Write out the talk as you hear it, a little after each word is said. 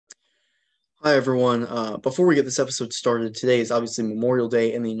Hi, everyone. Before we get this episode started, today is obviously Memorial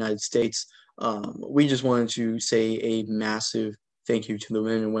Day in the United States. We just wanted to say a massive thank you to the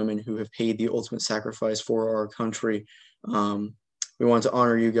men and women who have paid the ultimate sacrifice for our country. Um, we want to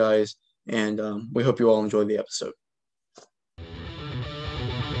honor you guys, and we hope you all enjoy the episode.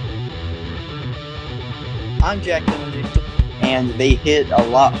 I'm Jack Kennedy, and they hit a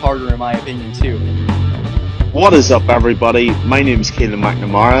lot harder in my opinion too. What is up, everybody? My name is Keelan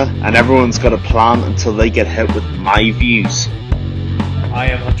McNamara, and everyone's got a plan until they get hit with my views. I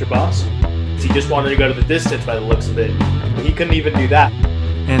am Hunter Boss. He just wanted to go to the distance by the looks of it, but he couldn't even do that.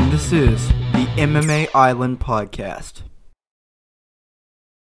 And this is the MMA Island Podcast.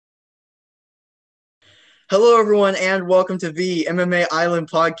 Hello, everyone, and welcome to the MMA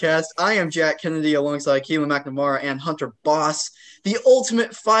Island Podcast. I am Jack Kennedy alongside Keelan McNamara and Hunter Boss. The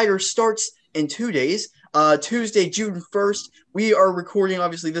Ultimate Fighter starts in 2 days. Tuesday, June 1st. We are recording,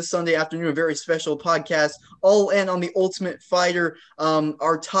 obviously, this Sunday afternoon, a very special podcast, all in on the Ultimate Fighter,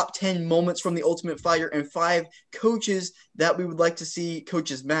 our top 10 moments from the Ultimate Fighter, and 5 coaches that we would like to see,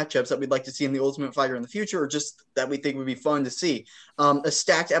 coaches matchups that we'd like to see in the Ultimate Fighter in the future, or just that we think would be fun to see. A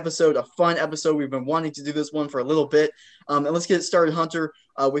stacked episode, a fun episode. We've been wanting to do this one for a little bit. And let's get it started, Hunter,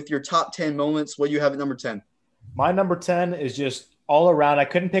 with your top 10 moments. What do you have at number 10? My number 10 is just all around. I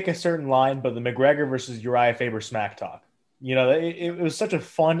couldn't pick a certain line, but the McGregor versus Uriah Faber smack talk. You know, it was such a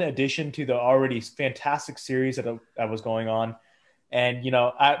fun addition to the already fantastic series that was going on. And, you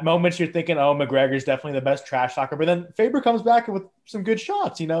know, at moments you're thinking, oh, McGregor's definitely the best trash talker. But then Faber comes back with some good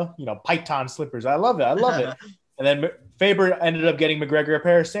shots, you know, python slippers. I love it. And then Faber ended up getting McGregor a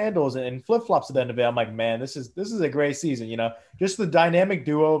pair of sandals and flip-flops at the end of it. I'm like, man, this is a great season, you know. Just the dynamic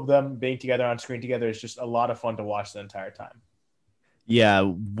duo of them being together on screen together is just a lot of fun to watch the entire time. Yeah,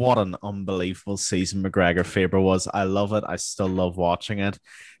 what an unbelievable season McGregor Faber was. I love it. I still love watching it.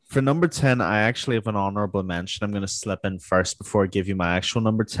 For number 10, I actually have an honorable mention. I'm going to slip in first before I give you my actual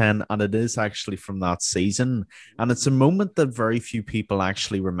number 10. And it is actually from that season. And it's a moment that very few people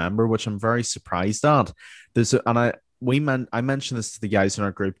actually remember, which I'm very surprised at. I mentioned this to the guys in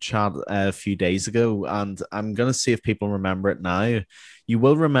our group chat a few days ago, and I'm going to see if people remember it now. You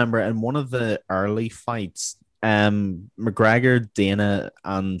will remember in one of the early fights, McGregor, Dana,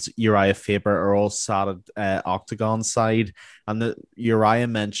 and Uriah Faber are all sat at octagon side, and Uriah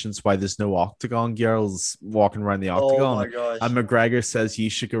mentions why there's no octagon girls walking around the octagon. Oh my gosh! And McGregor says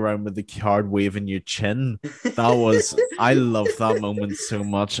you should go around with the card waving your chin. I love that moment so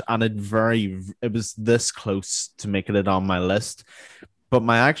much, and it was this close to making it on my list. But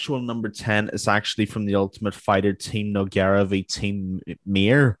my actual number 10 is actually from the Ultimate Fighter Team Nogueira v Team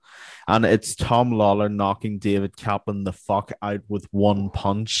Mir. And it's Tom Lawler knocking David Kaplan the fuck out with one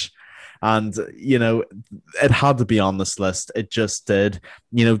punch. And, you know, it had to be on this list. It just did.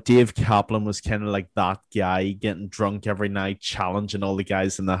 You know, Dave Kaplan was kind of like that guy getting drunk every night, challenging all the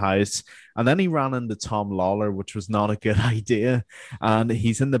guys in the house. And then he ran into Tom Lawler, which was not a good idea. And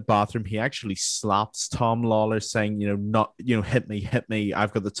he's in the bathroom. He actually slaps Tom Lawler, saying, hit me.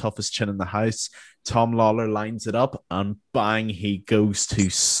 I've got the toughest chin in the house. Tom Lawler lines it up, and bang, he goes to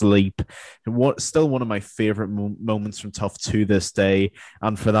sleep. Still one of my favorite moments from Tough to this day.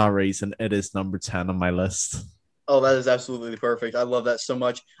 And for that reason, it is number 10 on my list. Oh, that is absolutely perfect. I love that so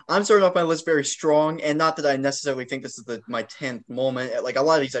much. I'm starting off my list very strong, and not that I necessarily think this is my 10th moment. Like, a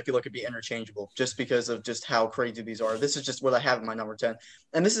lot of these I feel like could be interchangeable just because of just how crazy these are. This is just what I have in my number 10.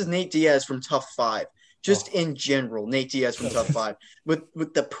 And this is Nate Diaz from Tough 5. Just in general, Nate Diaz from Tough 5.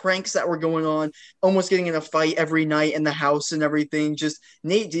 With the pranks that were going on, almost getting in a fight every night in the house and everything. Just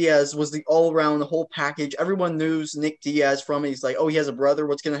Nate Diaz was the all-around, the whole package. Everyone knew Nick Diaz from it. He's like, oh, he has a brother.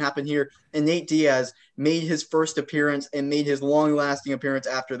 What's going to happen here? And Nate Diaz made his first appearance and made his long-lasting appearance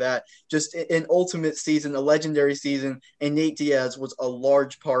after that. Just an ultimate season, a legendary season. And Nate Diaz was a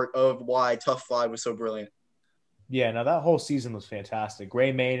large part of why Tough 5 was so brilliant. Yeah, now that whole season was fantastic.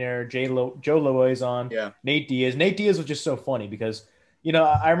 Gray Maynard, Joe Loizon, yeah. Nate Diaz. Nate Diaz was just so funny because, you know,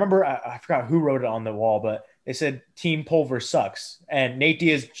 I remember, I forgot who wrote it on the wall, but they said Team Pulver sucks. And Nate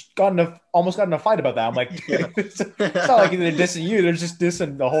Diaz almost got in a fight about that. I'm like, it's not like they're dissing you. They're just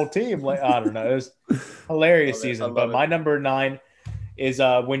dissing the whole team. Like, I don't know. It was a hilarious season. But my number 9 is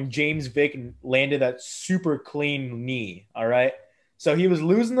when James Vick landed that super clean knee. All right. So he was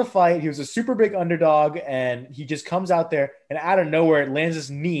losing the fight. He was a super big underdog, and he just comes out there and out of nowhere, it lands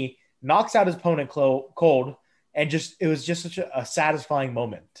his knee, knocks out his opponent cold, and it was just such a satisfying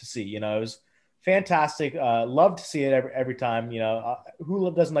moment to see. You know, it was fantastic. Love to see it every time. You know,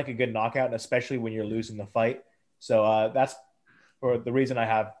 who doesn't like a good knockout, and especially when you're losing the fight. So that's for the reason I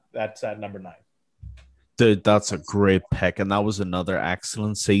have that's at number 9. Dude, that's a great pick, and that was another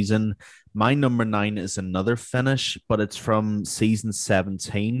excellent season. My number 9 is another finish, but it's from season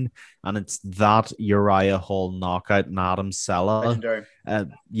 17, and it's that Uriah Hall knockout and Adam Sella. Legendary.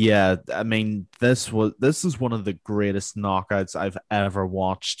 Yeah, I mean, this is one of the greatest knockouts I've ever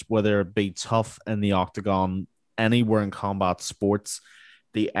watched, whether it be tough in the octagon, anywhere in combat sports.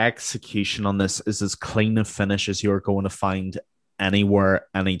 The execution on this is as clean a finish as you're going to find anywhere,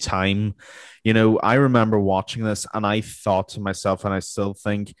 anytime. I remember watching this and I thought to myself, and I still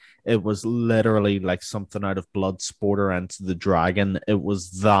think it was literally like something out of Bloodsport or Enter the Dragon. It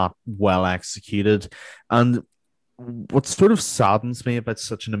was that well executed. And what sort of saddens me about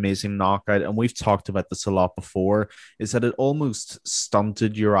such an amazing knockout, and we've talked about this a lot before, is that it almost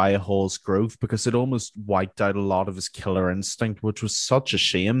stunted Uriah Hall's growth because it almost wiped out a lot of his killer instinct, which was such a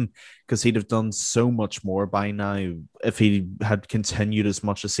shame because he'd have done so much more by now if he had continued as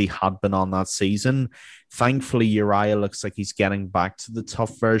much as he had been on that season. Thankfully, Uriah looks like he's getting back to the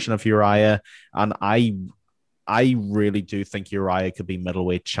tough version of Uriah, and I really do think Uriah could be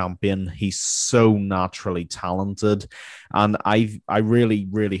middleweight champion. He's so naturally talented, and I really,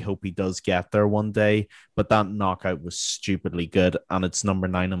 really hope he does get there one day. But that knockout was stupidly good, and it's number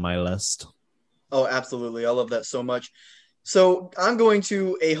 9 on my list. Oh, absolutely. I love that so much. So I'm going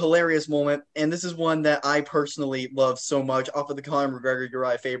to a hilarious moment, and this is one that I personally love so much off of the Conor McGregor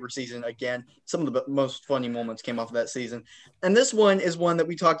Uriah Faber season. Again, some of the most funny moments came off of that season. And this one is one that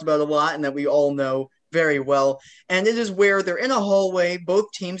we talked about a lot and that we all know very well. And it is where they're in a hallway,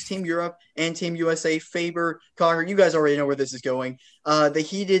 both teams, Team Europe and Team USA, Faber, Conor. You guys already know where this is going. The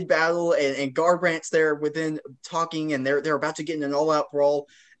heated battle, and Garbrandt's there within talking, and they're about to get in an all-out brawl.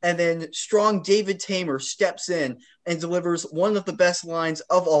 And then strong David Tamer steps in and delivers one of the best lines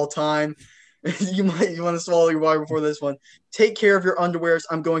of all time. You want to swallow your water before this one. Take care of your underwears.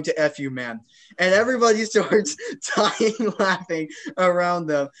 I'm going to F you, man. And everybody starts dying laughing around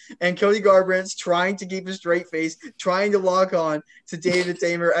them. And Cody Garbrandt's trying to keep a straight face, trying to lock on to David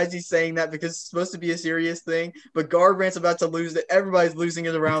Tamer as he's saying that because it's supposed to be a serious thing. But Garbrandt's about to lose it. Everybody's losing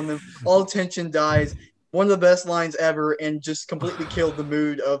it around them. All tension dies. One of the best lines ever, and just completely killed the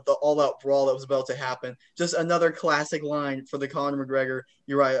mood of the all-out brawl that was about to happen. Just another classic line for the Conor McGregor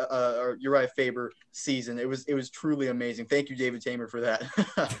Uriah Faber season. It was truly amazing. Thank you, David Tamer, for that.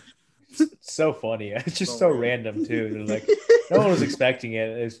 So funny. It's just so random too. Like no one was expecting it.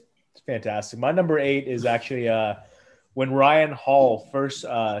 It's fantastic. My number 8 is actually when Ryan Hall first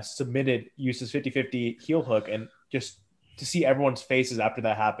submitted uses 50-50 heel hook, and just to see everyone's faces after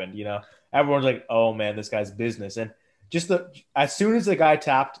that happened, everyone's like, "Oh man, this guy's business." And just as soon as the guy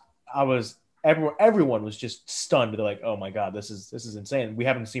tapped, everyone was just stunned. They're like, "Oh my god, this is insane. We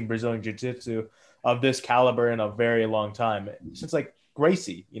haven't seen Brazilian Jiu-Jitsu of this caliber in a very long time since like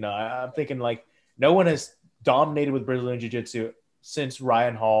Gracie." I'm thinking like no one has dominated with Brazilian Jiu-Jitsu since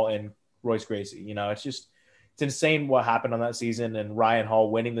Ryan Hall and Royce Gracie. It's insane what happened on that season, and Ryan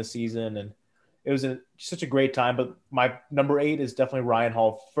Hall winning the season, and it was such a great time. But my number 8 is definitely Ryan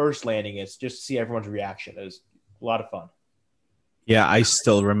Hall first landing. It's just to see everyone's reaction. It was a lot of fun. Yeah, I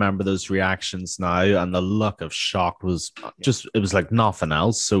still remember those reactions now, and the look of shock was it was like nothing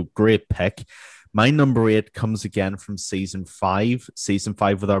else. So great pick. My number 8 comes again from season 5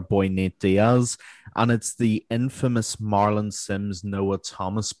 with our boy Nate Diaz, and it's the infamous Marlon Sims Noah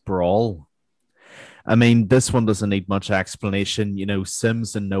Thomas brawl. I mean, this one doesn't need much explanation.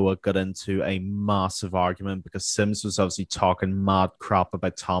 Sims and Noah got into a massive argument because Sims was obviously talking mad crap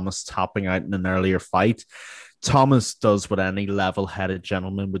about Thomas tapping out in an earlier fight. Thomas does what any level-headed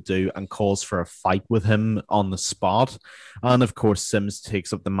gentleman would do and calls for a fight with him on the spot. And of course, Sims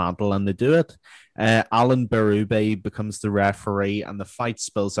takes up the mantle and they do it. Alan Berube becomes the referee, and the fight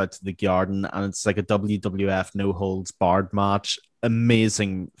spills out to the garden, and it's like a WWF no-holds-barred match.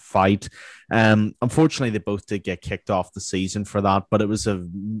 Amazing fight. Unfortunately, they both did get kicked off the season for that, but it was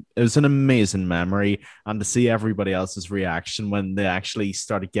an amazing memory, and to see everybody else's reaction when they actually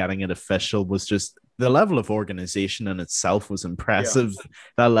started getting it official was just the level of organization in itself was impressive. Yeah.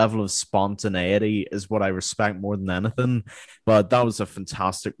 That level of spontaneity is what I respect more than anything. But that was a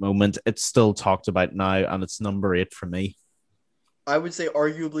fantastic moment. It's still talked about now, and it's number 8 for me. I would say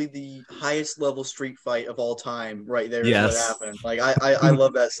arguably the highest level street fight of all time right there is what happened. Like I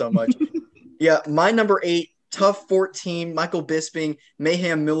love that so much. Yeah, my number 8 Tough 14, Michael Bisping,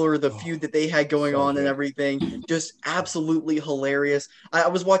 Mayhem Miller, the feud that they had going on and everything, just absolutely hilarious. I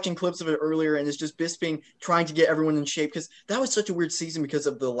was watching clips of it earlier, and it's just Bisping trying to get everyone in shape, because that was such a weird season because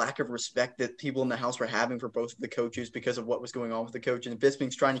of the lack of respect that people in the house were having for both of the coaches because of what was going on with the coach. And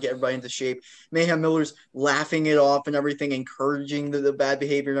Bisping's trying to get everybody into shape. Mayhem Miller's laughing it off and everything, encouraging the bad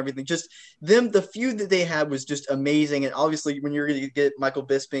behavior and everything. Just the feud that they had was just amazing. And obviously, when you're going to get Michael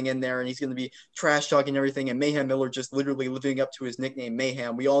Bisping in there and he's going to be trash talking everything, and Mayhem Miller just literally living up to his nickname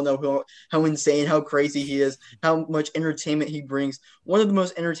Mayhem. We all know how insane, how crazy he is, how much entertainment he brings. One of the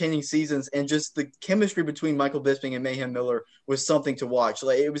most entertaining seasons, and just the chemistry between Michael Bisping and Mayhem Miller was something to watch.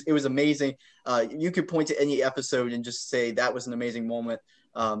 Like it was amazing. You could point to any episode and just say that was an amazing moment.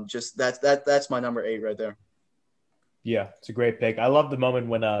 Just that's my number 8 right there. Yeah, it's a great pick. I love the moment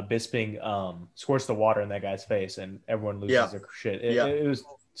when Bisping squirts the water in that guy's face and everyone loses their shit. It was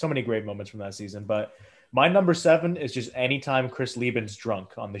so many great moments from that season. But my number 7 is just anytime Chris Lieben's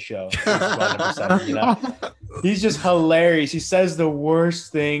drunk on the show. This is my number 7, you know? He's just hilarious. He says the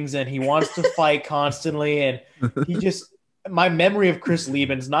worst things and he wants to fight constantly. And he just, my memory of Chris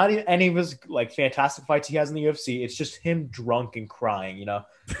Lieben's not even any of his like fantastic fights he has in the UFC. It's just him drunk and crying, you know?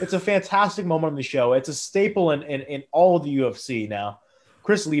 It's a fantastic moment on the show. It's a staple in all of the UFC now.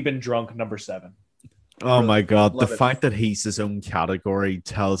 Chris Lieben drunk, number 7. Oh my God. The Love it. fact that he's his own category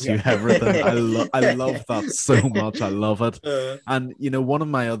tells you everything. I love that so much. I love it. And, you know, one of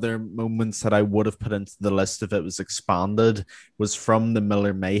my other moments that I would have put into the list if it was expanded was from the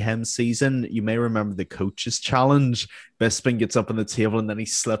Miller Mayhem season. You may remember the coaches challenge. Bisping gets up on the table and then he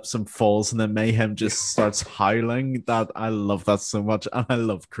slips and falls, and then Mayhem just starts howling. I love that so much. And I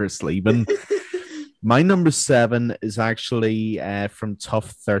love Chris Lieben. My number 7 is actually from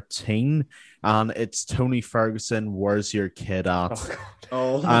Tough 13, and it's Tony Ferguson, Where's Your Kid At?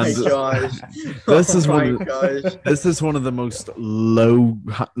 Oh my gosh. This is one of the most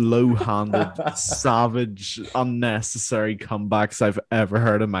low-handed, savage, unnecessary comebacks I've ever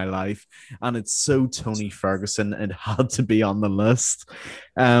heard in my life. And it's so Tony Ferguson, it had to be on the list.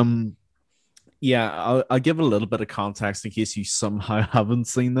 Yeah, I'll give a little bit of context in case you somehow haven't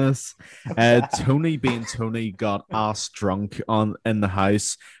seen this. Tony being Tony got ass drunk in the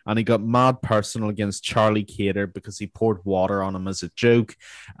house, and he got mad personal against Charlie Cater because he poured water on him as a joke.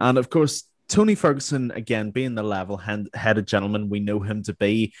 And of course, Tony Ferguson, again, being the level-headed gentleman we know him to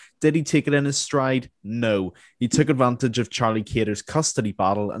be, did he take it in his stride? No. He took advantage of Charlie Cater's custody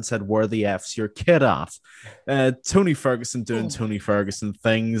battle and said, where the F's your kid at? Tony Ferguson doing Tony Ferguson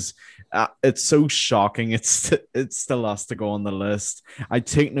things. It's so shocking. It still has to go on the list. I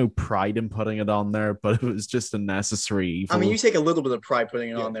take no pride in putting it on there, but it was just a necessary evil. I mean, you take a little bit of pride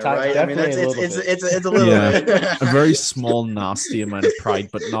putting it on there, right? I mean, it's a little bit. A very small, nasty amount of pride,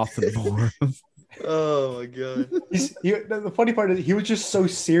 but nothing more. Oh my God. The funny part is he was just so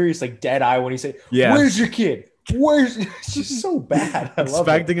serious, like dead eye when he said, where's your kid? It's just so bad. I love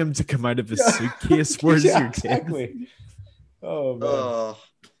expecting him to come out of his suitcase. Where's your kid? Oh man.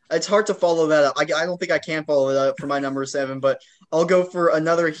 It's hard to follow that up. I don't think I can follow that up for my number 7, but I'll go for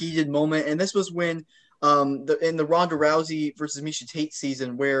another heated moment. And this was when in the Ronda Rousey versus Miesha Tate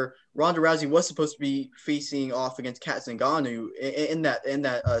season, where Ronda Rousey was supposed to be facing off against Kat Zingano in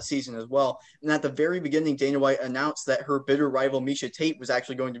that season as well. And at the very beginning, Dana White announced that her bitter rival Miesha Tate was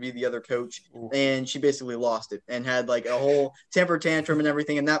actually going to be the other coach, and she basically lost it and had like a whole temper tantrum and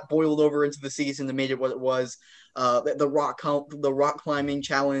everything, and that boiled over into the season and made it what it was. The rock climbing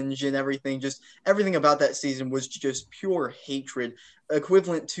challenge and everything, just everything about that season was just pure hatred,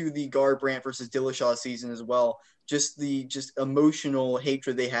 equivalent to the Garbrandt versus Dillashaw season as well. Just emotional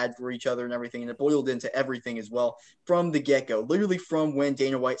hatred they had for each other and everything, and it boiled into everything as well from the get-go. Literally from when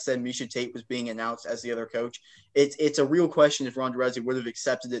Dana White said Miesha Tate was being announced as the other coach, it's a real question if Ronda Rousey would have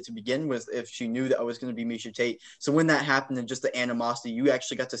accepted it to begin with if she knew that it was going to be Miesha Tate. So when that happened and just the animosity, you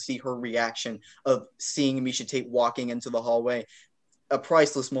actually got to see her reaction of seeing Miesha Tate walking into the hallway. A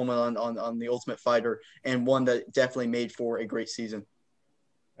priceless moment on The Ultimate Fighter, and one that definitely made for a great season.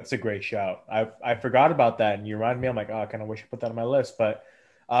 That's a great shout. I forgot about that, and you reminded me. I'm like, I kind of wish I put that on my list. But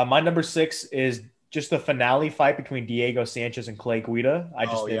my number 6 is just the finale fight between Diego Sanchez and Clay Guida.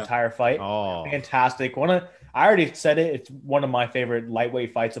 The entire fight, fantastic. I already said it. It's one of my favorite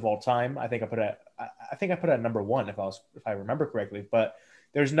lightweight fights of all time. I think I put it at number 1 if I remember correctly. But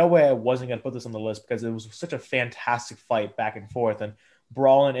there's no way I wasn't going to put this on the list because it was such a fantastic fight, back and forth and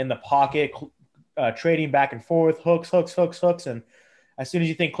brawling in the pocket, trading back and forth, hooks, and as soon as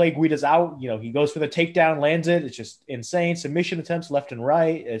you think Clay Guida's out, he goes for the takedown, lands it. It's just insane. Submission attempts left and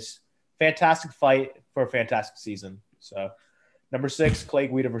right. It's fantastic fight for a fantastic season. So number 6, Clay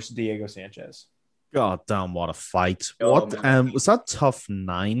Guida versus Diego Sanchez. God damn, what a fight. Oh, What man. was that tough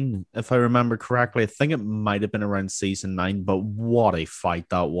nine, if I remember correctly? I think it might have been around season 9, but what a fight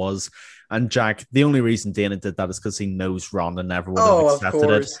that was. And Jack, the only reason Dana did that is because he knows Ronda never would have Oh, of accepted it.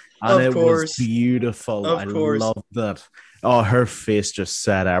 course. And Of it was course. beautiful. I Of course. loved that. Oh, her face just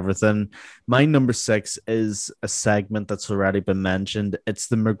said everything. My number 6 is a segment that's already been mentioned. It's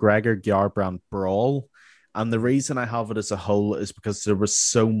the McGregor Garbrandt brawl. And the reason I have it as a whole is because there was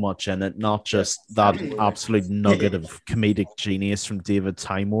so much in it, not Yeah, just that absolutely. absolute nugget of comedic genius from David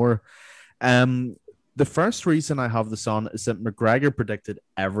Timor. Um, the first reason I have this on is that McGregor predicted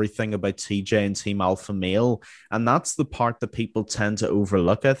everything about TJ and Team Alpha Male. And that's the part that people tend to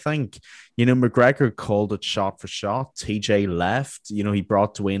overlook, I think. McGregor called it shot for shot. TJ left. He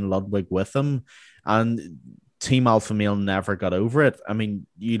brought Dwayne Ludwig with him. And Team Alpha Male never got over it. I mean,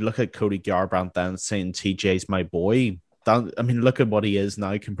 you look at Cody Garbrandt then saying TJ's my boy. Look at what he is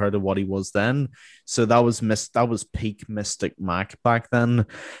now compared to what he was then. So that was peak Mystic Mac back then.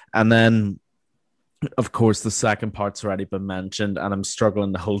 And then of course, the second part's already been mentioned, and I'm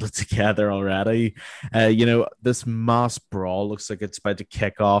struggling to hold it together already. This mass brawl looks like it's about to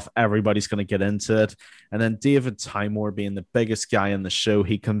kick off. Everybody's going to get into it. And then David Timor, being the biggest guy in the show,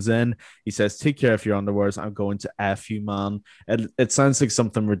 he comes in. He says, "Take care of your underwears. I'm going to F you, man." It sounds like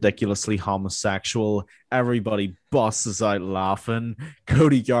something ridiculously homosexual. Everybody busts out laughing.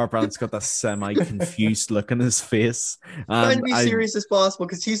 Cody Garbrandt's got that semi-confused look on his face. Trying to And be I serious as possible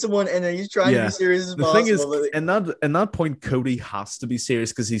because he's the one, and then he's trying to be yeah. serious as The thing is, possible. But in that point, Cody has to be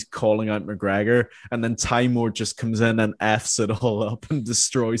serious because he's calling out McGregor, and then Timor just comes in and f's it all up and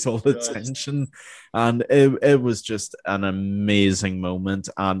destroys all the God. tension. And it was just an amazing moment,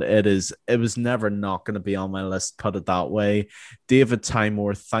 and it was never not going to be on my list. Put it that way. David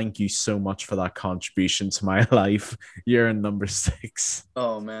Timor, thank you so much for that contribution to my life. You're in number 6.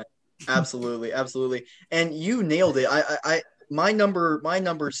 Oh man, absolutely, absolutely, and you nailed it. My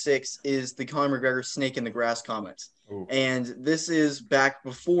number 6 is the Conor McGregor snake in the grass comments. Ooh. And this is back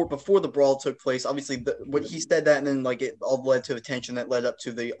before the brawl took place. Obviously, what he said that, and then like it all led to the tension that led up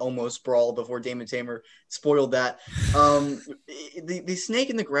to the almost brawl before Damon Tamer spoiled that. The snake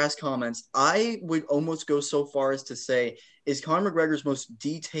in the grass comments, I would almost go so far as to say, is Conor McGregor's most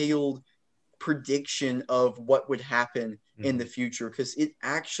detailed prediction of what would happen in the future, because it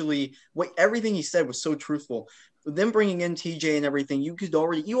actually, everything he said was so truthful. Them bringing in TJ and everything, you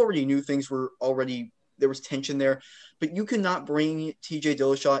already knew things were already, there was tension there, but you could not bring TJ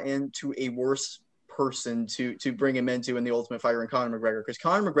Dillashaw into a worse person to bring him into in the Ultimate Fighter and Conor McGregor, because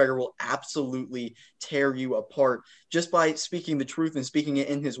Conor McGregor will absolutely tear you apart just by speaking the truth and speaking it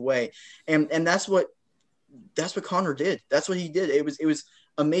in his way, and that's what Conor did. That's what he did. It was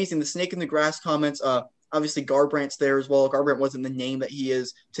amazing. The snake in the grass comments. Obviously Garbrandt's there as well. Garbrandt wasn't the name that he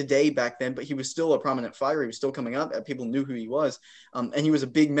is today back then, but he was still a prominent fighter. He was still coming up. People knew who he was, and he was a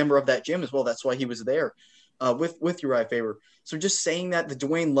big member of that gym as well. That's why he was there with Uriah Faber. So just saying that, the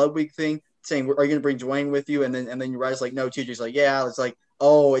Dwayne Ludwig thing, saying, "Are you going to bring Dwayne with you?" And then Uriah's like, "No." TJ's like, "Yeah." It's like,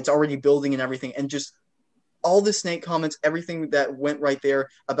 oh, it's already building and everything, and just all the snake comments, everything that went right there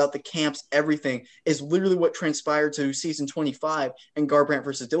about the camps, everything is literally what transpired to season 25 and Garbrandt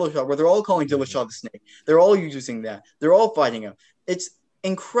versus Dillashaw, where they're all calling Dillashaw the snake. They're all using that. They're all fighting him. It's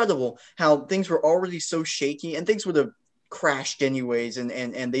incredible how things were already so shaky, and things would have crashed anyways, and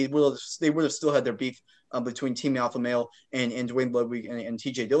they would have still had their beef between Team Alpha Male and Dwayne Ludwig and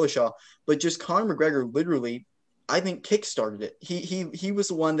TJ Dillashaw. But just Conor McGregor literally, I think, kickstarted it. He was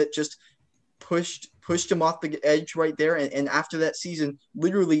the one that just pushed him off the edge right there. And after that season,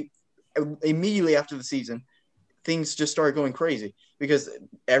 literally immediately after the season, things just started going crazy because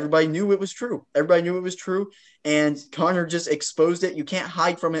everybody knew it was true. Everybody knew it was true. And Conor just exposed it. You can't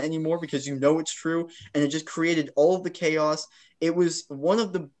hide from it anymore because you know it's true. And it just created all of the chaos. It was one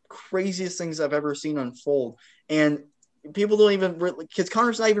of the craziest things I've ever seen unfold. And people don't even, because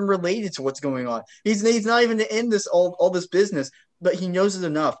Conor's not even related to what's going on. He's not even in this all this business, but he knows it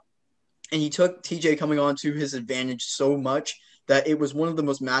enough. And he took TJ coming on to his advantage so much that it was one of the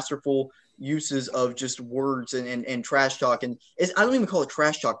most masterful uses of just words and trash talk. And I don't even call it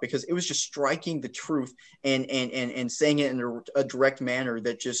trash talk, because it was just striking the truth and saying it in a direct manner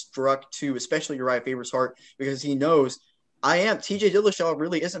that just struck to especially Uriah Faber's heart, because he knows TJ Dillashaw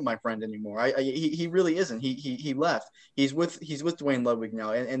really isn't my friend anymore. He really isn't. He left. He's with Dwayne Ludwig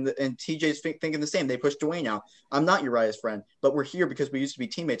now, and TJ's thinking the same. They pushed Dwayne out. I'm not Uriah's friend, but we're here because we used to be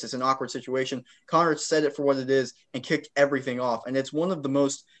teammates. It's an awkward situation. Conor said it for what it is and kicked everything off, and it's one of the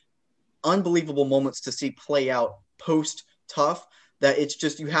most unbelievable moments to see play out post tough. That it's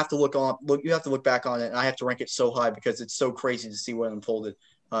just, you have to look back on it, and I have to rank it so high because it's so crazy to see what unfolded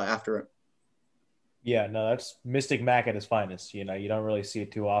after it. Yeah, no, that's Mystic Mac at his finest. You know, you don't really see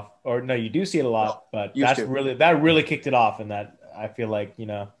it too often, or no, you do see it a lot, Well, but used to. that really kicked it off, and that I feel like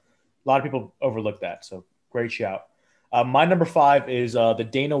a lot of people overlook that. So great shout. My number five is the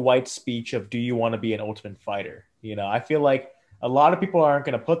Dana White speech of "Do you want to be an Ultimate Fighter?" You know, I feel like a lot of people aren't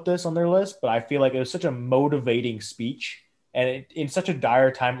going to put this on their list, but I feel like it was such a motivating speech, and in such a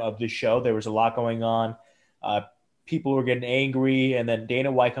dire time of the show, there was a lot going on. Uh, People were getting angry, and then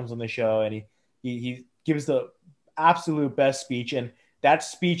Dana White comes on the show, and he gives the absolute best speech, and that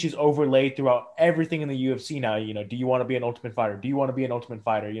speech is overlaid throughout everything in the UFC now. You know, do you want to be an Ultimate Fighter? Do you want to be an Ultimate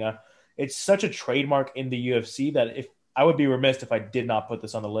Fighter? You know, it's such a trademark in the UFC that if I would be remiss if I did not put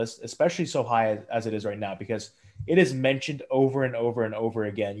this on the list, especially so high as it is right now, because it is mentioned over and over and over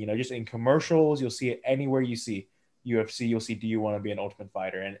again. You know, just in commercials, you'll see it anywhere you see UFC, you'll see, do you want to be an Ultimate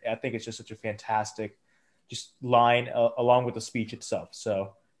Fighter? And I think it's just such a fantastic just line along with the speech itself.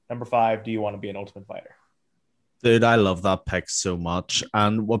 So number five, do you want to be an Ultimate Fighter? Dude, I love that pick so much.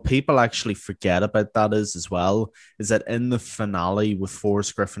 And what people actually forget about that is, as well, is that in the finale with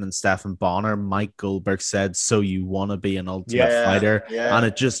Forrest Griffin and Stephen Bonner, Mike Goldberg said, "So you want to be an Ultimate Yeah, Fighter?" And yeah.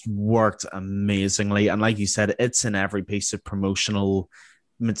 it just worked amazingly. And like you said, it's in every piece of promotional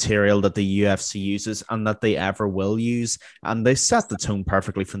material that the UFC uses and that they ever will use. And they set the tone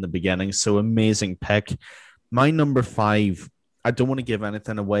perfectly from the beginning. So amazing pick. My number five, I don't want to give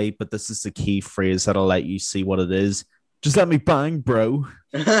anything away, but this is the key phrase that'll let you see what it is. Just let me bang, bro.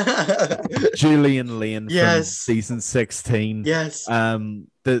 Julian Lane from Yes, season 16. yes.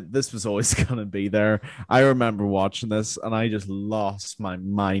 This was always gonna be there. I remember watching this and I just lost my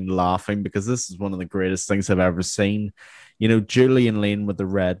mind laughing because this is one of the greatest things I've ever seen. You know, Julian Lane with the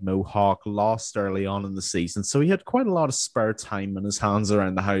red mohawk lost early on in the season, so he had quite a lot of spare time in his hands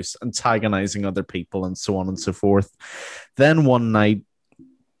around the house, antagonizing other people and so on and so forth. Then one night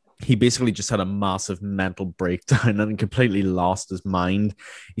he basically just had a massive mental breakdown and completely lost his mind.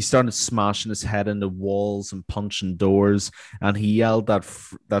 He started smashing his head into walls and punching doors, and he yelled that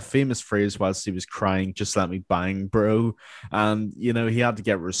famous phrase whilst he was crying, "Just let me bang, bro." And you know, he had to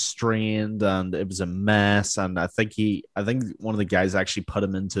get restrained, and it was a mess. And I think one of the guys actually put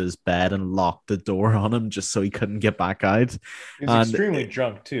him into his bed and locked the door on him just so he couldn't get back out. He was And extremely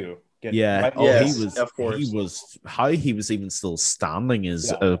drunk too. Getting yeah. right. Oh, Yes, of he course. was, how he was even still standing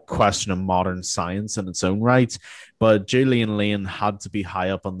is Yeah. a question of modern science in its own right. But Julian Lane had to be high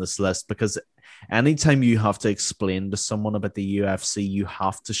up on this list because anytime you have to explain to someone about the UFC, you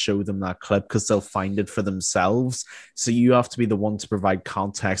have to show them that clip because they'll find it for themselves. So you have to be the one to provide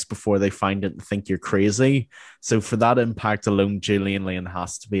context before they find it and think you're crazy. So for that impact alone, Julian Lane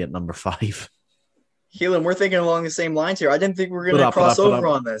has to be at number five. Keelan, we're thinking along the same lines here. I didn't think we were going Put to up, put cross up, put over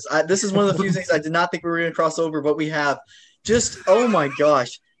up. on this. This is one of the few things I did not think we were going to cross over, but we have. Just oh my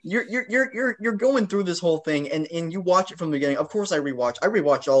gosh, you're going through this whole thing, and you watch it from the beginning. Of course, I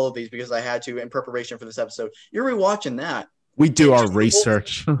rewatched all of these because I had to in preparation for this episode. You're rewatching that. We do And our just the whole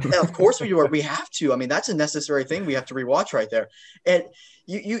research. of course we do. We have to. I mean, that's a necessary thing we have to rewatch right there. And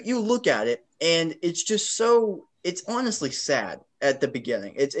you look at it, and it's just so. It's honestly sad at the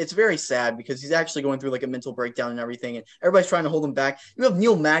beginning. It's very sad because he's actually going through like a mental breakdown and everything, and everybody's trying to hold him back. You have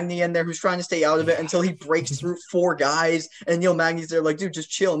Neil Magny in there who's trying to stay out of it until he breaks through four guys, and Neil Magny's there like, dude, just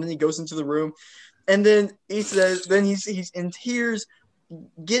chill. And then he goes into the room, and then he says, then he's in tears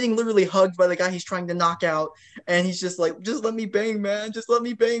getting literally hugged by the guy he's trying to knock out, and he's just like, just let me bang, man, just let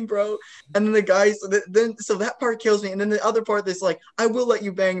me bang, bro. And then the guys, then so that part kills me, and then the other part that's like, I will let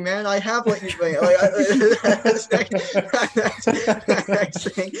you bang, man, I have let you bang. Like that next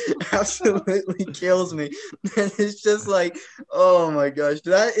thing absolutely kills me, and it's just like, oh my gosh,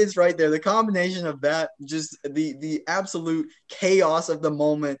 that is right there. The combination of that, just the absolute chaos of the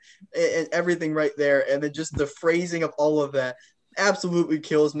moment and everything right there, and then just the phrasing of all of that absolutely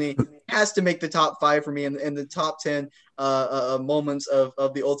kills me. Has to make the top five for me in the top 10 moments of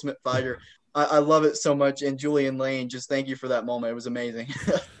the Ultimate Fighter. I love it so much. And Julian Lane, just thank you for that moment. It was amazing.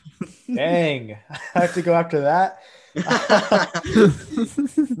 Dang, I have to go after that.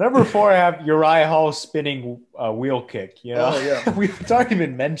 Number four, I have Uriah Hall spinning wheel kick. You know, Oh, yeah. it's already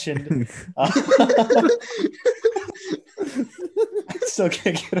been mentioned. I still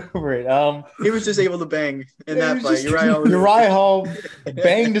can't get over it. He was just able to bang in that fight. Uriah Hall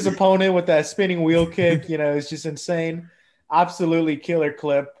banged his opponent with that spinning wheel kick. You know, it's just insane. Absolutely killer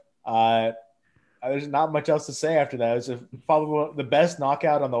clip. There's not much else to say after that. It was probably the best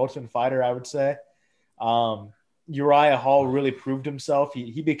knockout on the Ultimate Fighter, I would say. Uriah Hall really proved himself.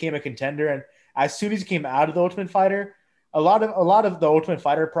 He became a contender, and as soon as he came out of the Ultimate Fighter, a lot of the Ultimate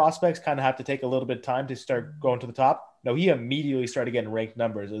Fighter prospects kind of have to take a little bit of time to start going to the top. No, he immediately started getting ranked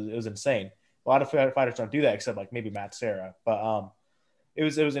numbers. It was insane. A lot of fighters don't do that, except like maybe Matt Serra. But it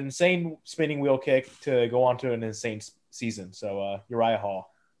was an insane spinning wheel kick to go on to an insane season. So Uriah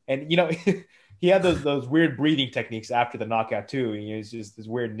Hall, and he had those weird breathing techniques after the knockout too. It's just this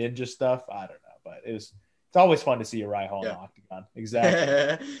weird ninja stuff. I don't know, but it's always fun to see Uriah Hall in the octagon.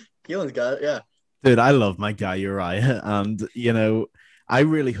 Exactly. Keelan's got it. Yeah. Dude, I love my guy Uriah, and I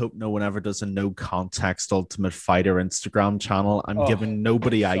really hope no one ever does a no context Ultimate Fighter Instagram channel. I'm giving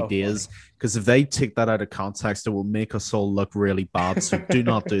nobody ideas, because if they take that out of context, it will make us all look really bad. So do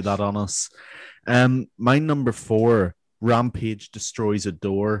not do that on us. My number 4, Rampage destroys a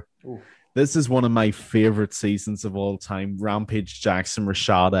door. Ooh. This is one of my favorite seasons of all time. Rampage Jackson,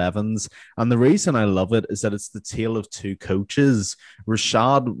 Rashad Evans. And the reason I love it is that it's the tale of two coaches.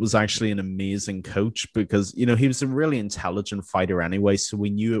 Rashad was actually an amazing coach because, he was a really intelligent fighter anyway. So we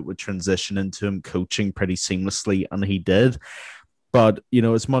knew it would transition into him coaching pretty seamlessly, and he did. But,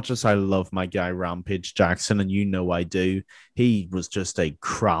 as much as I love my guy Rampage Jackson, and I do, he was just a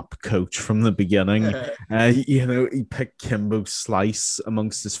crap coach from the beginning. He picked Kimbo Slice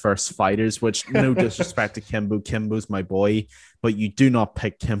amongst his first fighters, which, no disrespect to Kimbo. Kimbo's my boy, but you do not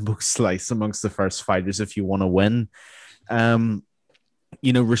pick Kimbo Slice amongst the first fighters if you want to win.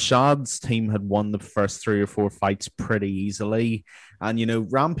 Rashad's team had won the first 3 or 4 fights pretty easily.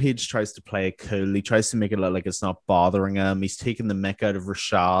 And, Rampage tries to play it cool. He tries to make it look like it's not bothering him. He's taking the mick out of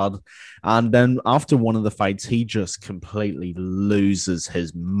Rashad. And then after one of the fights, he just completely loses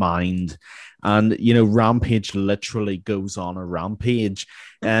his mind. And, Rampage literally goes on a rampage.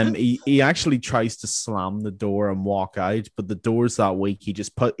 He actually tries to slam the door and walk out, but the door's that weak. He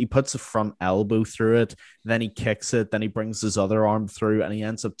puts a front elbow through it, then he kicks it, then he brings his other arm through, and he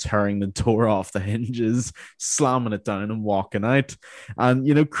ends up tearing the door off the hinges, slamming it down and walking out.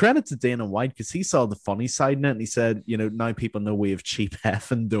 And, credit to Dana White, because he saw the funny side in it, and he said, now people know we have cheap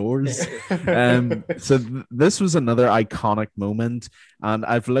effing doors. This was another iconic moment, and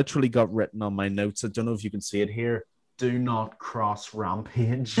I've literally got written on my notes. I don't know if you can see it here. Do not cross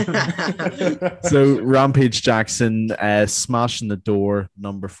Rampage. So Rampage Jackson smashing the door,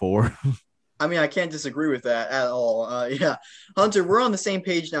 number 4. I mean, I can't disagree with that at all. Yeah, Hunter, we're on the same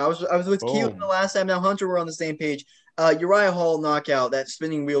page now. I was with Keelan the last time. Now, Hunter, we're on the same page. Uriah Hall knockout, that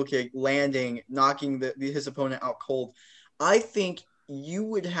spinning wheel kick, landing, knocking his opponent out cold. I think you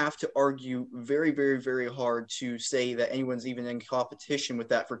would have to argue very, very, very hard to say that anyone's even in competition with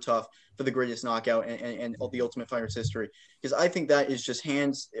that for the greatest knockout and the Ultimate Fighter's history. Because I think that is just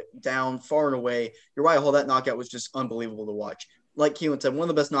hands down, far and away. Uriah Hall, that knockout was just unbelievable to watch. Like Keelan said, one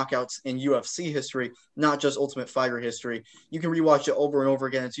of the best knockouts in UFC history, not just Ultimate Fighter history. You can rewatch it over and over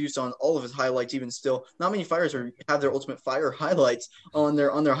again. It's used on all of his highlights, even still. Not many fighters have their Ultimate Fighter highlights on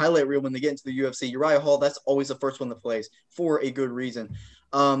their highlight reel when they get into the UFC. Uriah Hall, that's always the first one that plays for a good reason.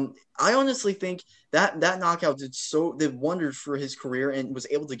 I honestly think that knockout did wonders for his career and was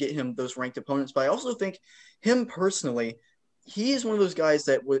able to get him those ranked opponents. But I also think him personally, he is one of those guys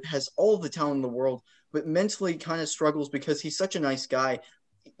that has all the talent in the world, but mentally kind of struggles because he's such a nice guy.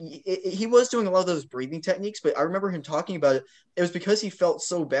 He was doing a lot of those breathing techniques, but I remember him talking about it. It was because he felt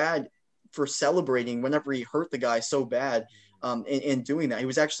so bad for celebrating whenever he hurt the guy so bad in doing that. He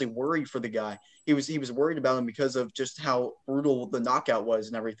was actually worried for the guy. He was worried about him because of just how brutal the knockout was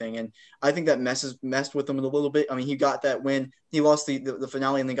and everything. And I think that messed with him a little bit. I mean, he got that win. He lost the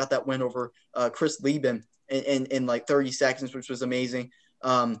finale and then got that win over Chris Lieben in like 30 seconds, which was amazing.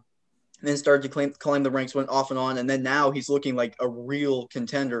 Then started to climb the ranks, went off and on, and then now he's looking like a real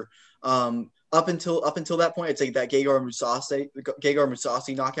contender. Up until that point, I'd say that Gegard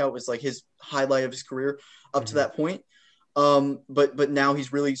Mousasi knockout was like his highlight of his career up to that point. But now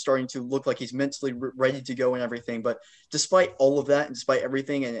he's really starting to look like he's mentally ready to go and everything. But despite all of that, and despite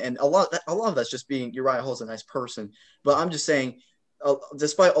everything, and a lot of that's just being Uriah Hall's a nice person. But I'm just saying,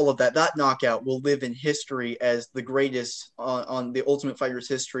 despite all of that, that knockout will live in history as the greatest on the Ultimate Fighter's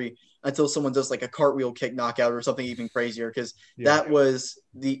history until someone does like a cartwheel kick knockout or something even crazier. Because that was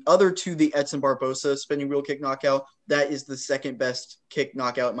the other two, the Edson Barbosa spinning wheel kick knockout. That is the second best kick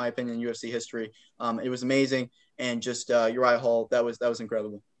knockout, in my opinion, in UFC history. It was amazing. And just Uriah Hall, that was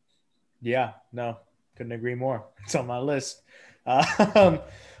incredible. Yeah, no, couldn't agree more. It's on my list.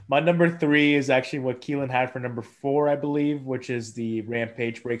 My number 3 is actually what Keelan had for number 4, I believe, which is the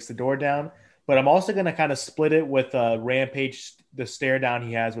Rampage breaks the door down. But I'm also going to kind of split it with Rampage, the stare down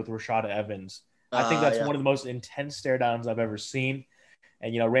he has with Rashad Evans. I think that's one of the most intense stare downs I've ever seen.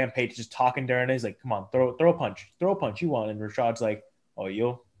 And, Rampage just talking during it. He's like, come on, throw a punch you want. And Rashad's like, oh,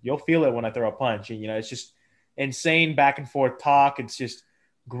 you'll feel it when I throw a punch. And, it's just insane back and forth talk. It's just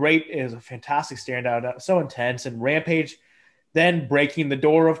great. It was a fantastic stare down. So intense. And Rampage, Then breaking the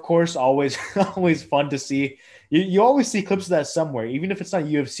door, of course, always always fun to see. You always see clips of that somewhere, even if it's not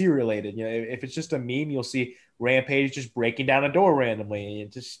UFC related. You know, if it's just a meme, you'll see Rampage just breaking down a door randomly.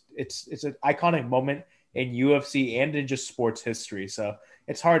 It's an iconic moment in UFC and in just sports history. So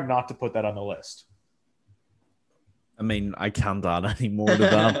it's hard not to put that on the list. I mean, I can't add any more to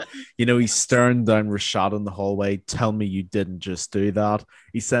that. You know, he's staring down Rashad in the hallway. Tell me you didn't just do that.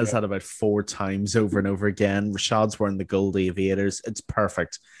 He says that about 4 times over and over again. Rashad's wearing the gold aviators. It's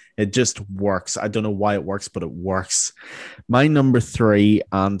perfect. It just works. I don't know why it works, but it works. My number 3,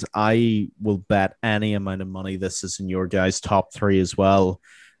 and I will bet any amount of money this is in your guys' top 3 as well.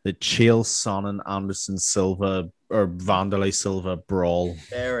 The Chael Sonnen Anderson Silva or Vanderlei Silva brawl.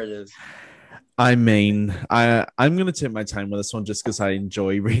 There it is. I mean, I'm going to take my time with this one just because I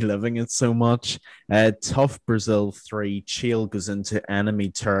enjoy reliving it so much. Tough Brazil 3, Chael goes into enemy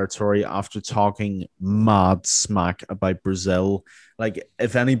territory after talking mad smack about Brazil. Like,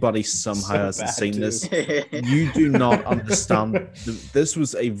 if anybody somehow hasn't seen this, you do not understand. This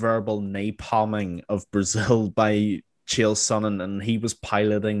was a verbal napalming of Brazil by Chael Sonnen, and he was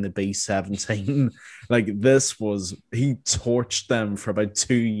piloting the B-17. Like, he torched them for about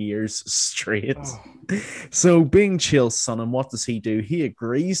 2 years straight. So being Chael Sonnen, what does he do? He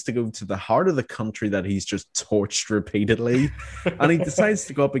agrees to go to the heart of the country that he's just torched repeatedly, and he decides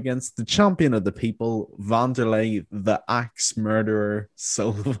to go up against the champion of the people, Vanderlei, the axe murderer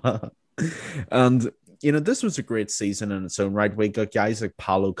Silva. And you know, this was a great season in its own right. We got guys like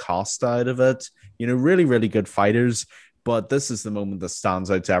Paulo Costa out of it, you know, really, really good fighters. But this is the moment that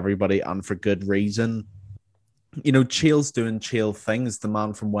stands out to everybody, and for good reason. You know, Chael's doing Chael things, the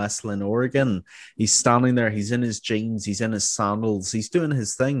man from West Lynn, Oregon. He's standing there, he's in his jeans, he's in his sandals, he's doing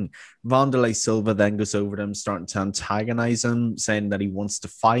his thing. Vanderlei Silva then goes over to him, starting to antagonize him, saying that he wants to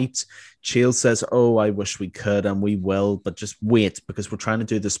fight. Chael says, "Oh, I wish we could, and we will, but just wait, because we're trying to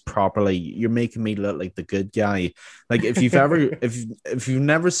do this properly. You're making me look like the good guy." Like, if you've ever, if you've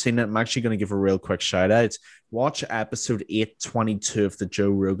never seen it, I'm actually going to give a real quick shout out. Watch episode 822 of the Joe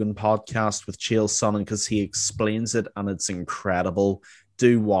Rogan podcast with Chael Sonnen, because he explains it and it's incredible.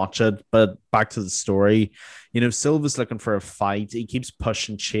 Do watch it. But back to the story. You know, Silva's looking for a fight. He keeps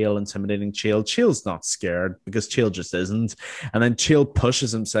pushing Chael, intimidating Chael. Chael's not scared because Chael just isn't. And then Chael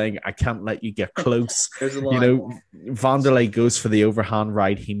pushes him, saying, "I can't let you get close." You know, Vanderlei goes for the overhand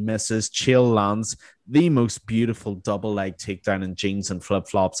right. He misses. Chael lands the most beautiful double leg takedown in jeans and flip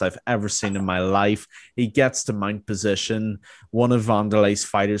flops I've ever seen in my life. He gets to mount position. One of Vanderlei's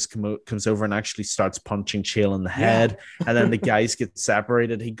fighters comes over and actually starts punching Chael in the head. And then the guys get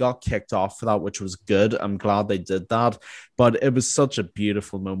separated. He got kicked off for that, which was good. I'm glad they did that. But it was such a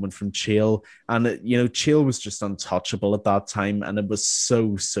beautiful moment from Chael. And, you know, Chael was just untouchable at that time. And it was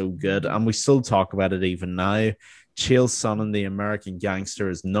so, so good. And we still talk about it even now. Chael Sonnen, the American Gangster,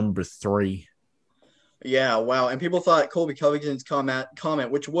 is number 3. Yeah, wow. And people thought Colby Covington's comment,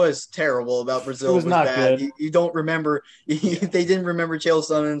 which was terrible about Brazil, was not bad. good. You don't remember. They didn't remember Chael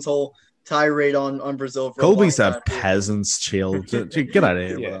Sonnen's whole tirade on Brazil. For Colby's a long that peasants, Chael. Get out of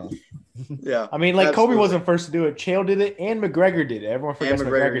here. Yeah. Yeah. I mean, like, absolutely. Kobe wasn't first to do it. Chael did it, and McGregor did it. Everyone forgets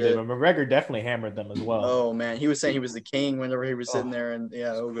McGregor did it, but McGregor definitely hammered them as well. Oh, man. He was saying he was the king whenever he was sitting there. And,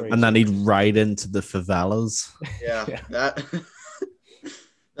 yeah. And then he'd ride into the favelas. Yeah.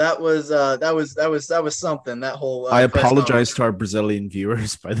 That was something. That whole. I apologize to our Brazilian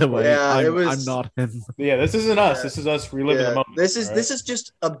viewers, by the way. Yeah, I'm not him. Yeah, this isn't us. This is us reliving the moment. This is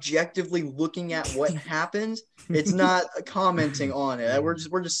just objectively looking at what happened. It's not commenting on it. We're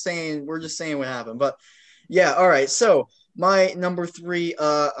just saying what happened. But yeah, all right. So my number 3,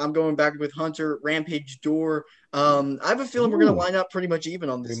 I'm going back with Hunter Rampage Door. I have a feeling we're gonna line up pretty much even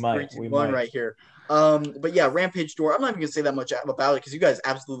on this 3-2-1 right here. But yeah, Rampage Door. I'm not even gonna say that much about it because you guys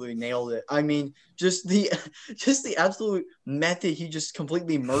absolutely nailed it. I mean, just the absolute method he just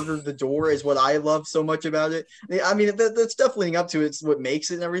completely murdered the door is what I love so much about it. I mean, the stuff leading up to it's what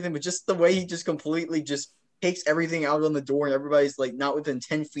makes it and everything, but just the way he just completely just takes everything out on the door and everybody's like not within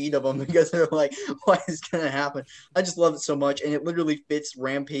 10 feet of him because they're like, what is going to happen? I just love it so much. And it literally fits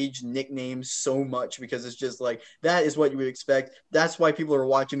Rampage nickname so much because it's just like, that is what you would expect. That's why people are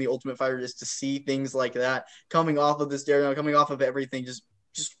watching The Ultimate Fighter, just to see things like that coming off of this dare, coming off of everything, just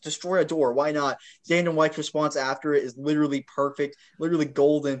destroy a door. Why not? Dana White's response after it is literally perfect, literally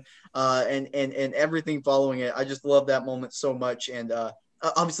golden, and everything following it. I just love that moment so much. And,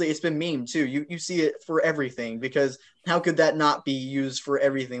 obviously, it's been memed too. You see it for everything because how could that not be used for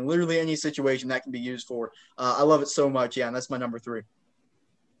everything? Literally any situation that can be used for. I love it so much. Yeah, and that's my number 3.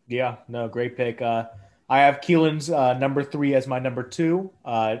 Yeah, no, great pick. I have Keelan's number 3 as my number 2.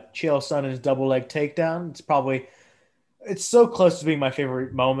 Chael Sonnen's double leg takedown. It's probably It's so close to being my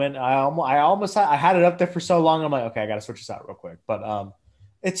favorite moment. I had it up there for so long. I'm like, okay, I got to switch this out real quick. But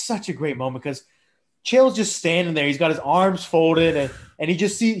it's such a great moment because Chael's just standing there. He's got his arms folded, and he The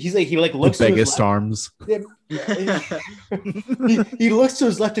looks to his biggest left. arms. He looks to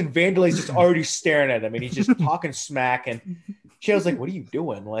his left, and Vanderlei's just already staring at him, and he's just talking smack. And Chael's like, "What are you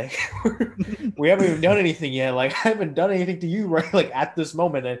doing? Like, we haven't even done anything yet. Like, I haven't done anything to you, right? Like at this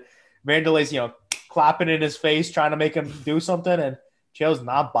moment." And Vanderlei's, clapping in his face, trying to make him do something, and Chael's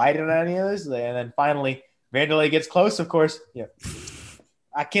not biting on any of this. And then finally, Vanderlei gets close. Of course,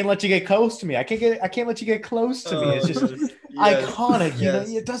 I can't let you get close to me. I can't let you get close to me. It's just iconic. Yes.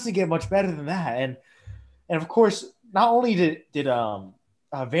 It doesn't get much better than that. And of course, not only did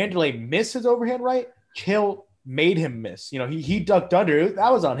Vanderlei miss his overhand right, Chael made him miss. He ducked under.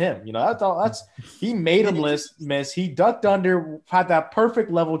 That was on him. He made him miss. He ducked under, had that perfect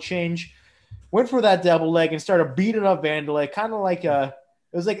level change, went for that double leg and started beating up Vanderlei, kind of like it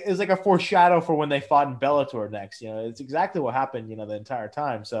was like a foreshadow for when they fought in Bellator next. It's exactly what happened, the entire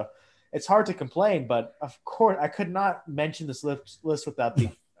time. So it's hard to complain, but of course I could not mention this list without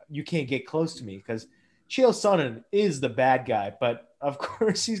you can't get close to me, because Chael Sonnen is the bad guy, but of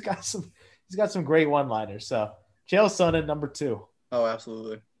course he's got some great one-liners. So Chael Sonnen, number 2. Oh,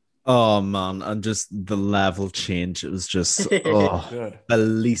 absolutely. Oh man, and just the level change. It was just Good.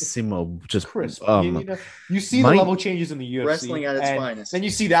 bellissimo. Just crisp. You see the level changes in the UFC. Wrestling at its finest. Then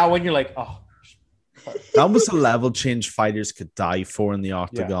you see that one, you're like, oh. That was a level change fighters could die for in the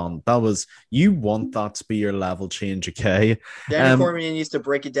octagon. Yeah. You want that to be your level change, okay? Danny Cormier needs to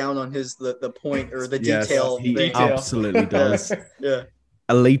break it down on the point or the detail. Yes, he absolutely does. Yeah.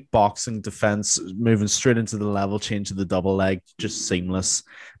 Elite boxing defense, moving straight into the level change of the double leg, just seamless.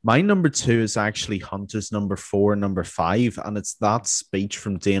 My number 2 is actually Hunter's number 4, number 5, and it's that speech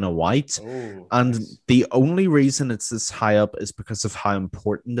from Dana White. Oh, and nice. The only reason it's this high up is because of how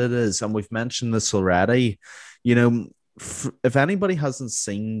important it is, and we've mentioned this already. If anybody hasn't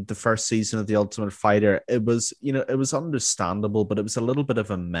seen the first season of The Ultimate Fighter, it was understandable, but it was a little bit of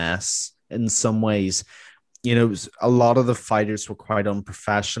a mess in some ways. A lot of the fighters were quite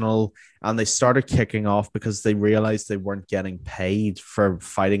unprofessional, and they started kicking off because they realized they weren't getting paid for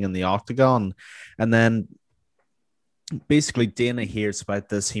fighting in the octagon. And then basically Dana hears about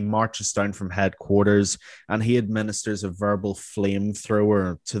this. He marches down from headquarters and he administers a verbal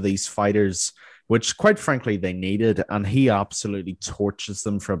flamethrower to these fighters, which quite frankly they needed, and he absolutely torches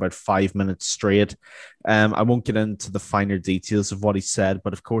them for about 5 minutes straight. I won't get into the finer details of what he said,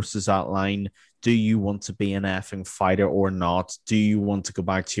 but of course there's that line: do you want to be an effing fighter or not? Do you want to go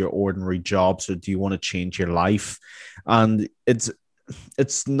back to your ordinary jobs, or do you want to change your life? And it's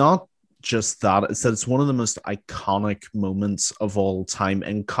not just that. It's one of the most iconic moments of all time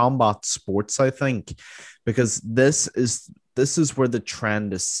in combat sports, I think, because this is where the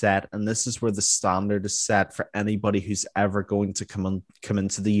trend is set, and this is where the standard is set for anybody who's ever going to come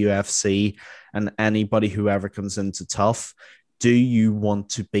into the UFC, and anybody who ever comes into tough. Do you want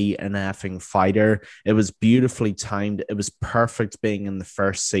to be an effing fighter? It was beautifully timed. It was perfect being in the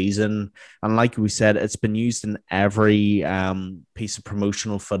first season. And like we said, it's been used in every piece of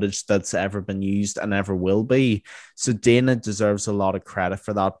promotional footage that's ever been used and ever will be. So Dana deserves a lot of credit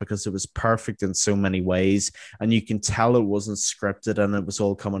for that, because it was perfect in so many ways. And you can tell it wasn't scripted, and it was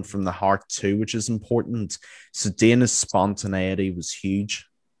all coming from the heart too, which is important. So Dana's spontaneity was huge.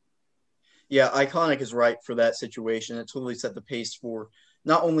 Yeah, iconic is right for that situation. It totally set the pace for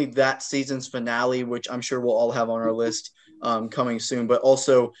not only that season's finale, which I'm sure we'll all have on our list coming soon, but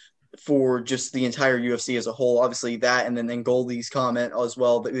also for just the entire UFC as a whole. Obviously that, and then Goldie's comment as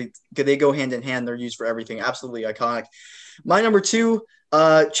well. They go hand in hand. They're used for everything. Absolutely iconic. My number 2,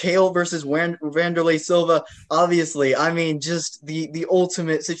 Chael versus Wanderlei Silva. Obviously, I mean, just the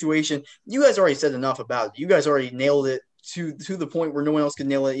ultimate situation. You guys already said enough about it. You guys already nailed it to the point where no one else can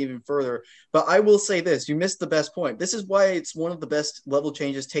nail it even further. But I will say this: you missed the best point. This is why it's one of the best level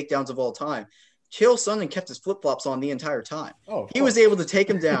changes, takedowns of all time. Chael Sonnen kept his flip-flops on the entire time. He was able to take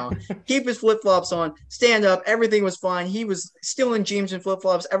him down, keep his flip-flops on, stand up. Everything was fine. He was still in jeans and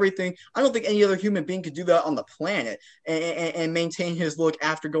flip-flops, everything. I don't think any other human being could do that on the planet and maintain his look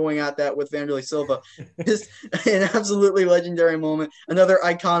after going at that with Wanderlei Silva. Just an absolutely legendary moment. Another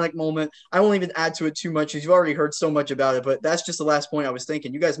iconic moment. I won't even add to it too much because you've already heard so much about it, but that's just the last point I was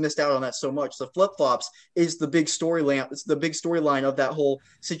thinking. You guys missed out on that so much. The flip-flops is the big storyline. It's the big storyline of that whole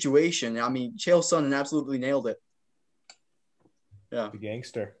situation. I mean, Chael Sonnen absolutely nailed it. Yeah, the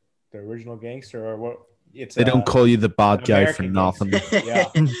gangster, the original gangster, or what? It's they don't call you the bad guy for nothing. Yeah,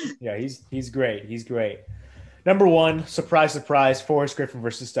 yeah, he's great. He's great. Number one, surprise, surprise, Forrest Griffin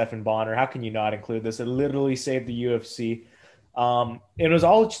versus Stephen Bonner. How can you not include this? It literally saved the UFC. It was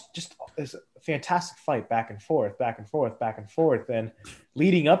all just a fantastic fight, back and forth, back and forth, back and forth. And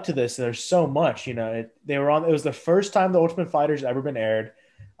leading up to this, there's so much. They were on. It was the first time the Ultimate Fighter's ever been aired.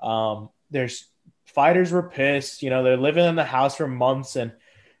 There's fighters were pissed. They're living in the house for months, and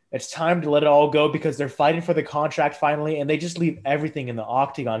it's time to let it all go because they're fighting for the contract finally, and they just leave everything in the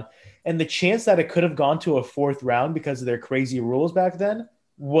octagon. And the chance that it could have gone to a fourth round because of their crazy rules back then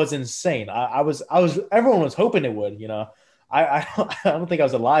was insane. Everyone was hoping it would. I don't think I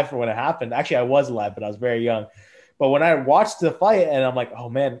was alive for when it happened. Actually, I was alive, but I was very young. But when I watched the fight, and I'm like, oh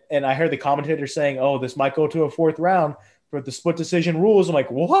man, and I heard the commentator saying, oh, this might go to a fourth round for the split decision rules. I'm like,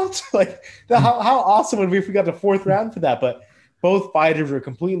 what? Like, how awesome would it be if we got the fourth round for that? But both fighters were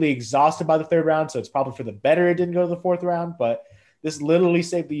completely exhausted by the third round, so it's probably for the better it didn't go to the fourth round. But this literally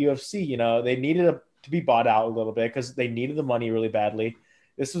saved the UFC. They needed to be bought out a little bit because they needed the money really badly.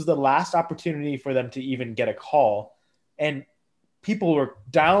 This was the last opportunity for them to even get a call. And people were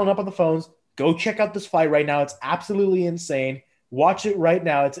dialing up on the phones. Go check out this fight right now. It's absolutely insane. Watch it right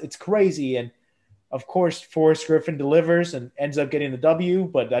now. It's crazy. And of course, Forrest Griffin delivers and ends up getting the W,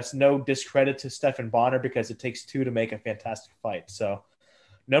 but that's no discredit to Stephen Bonner because it takes two to make a fantastic fight. So,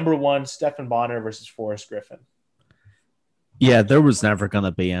 number one, Stephen Bonner versus Forrest Griffin. Yeah, there was never going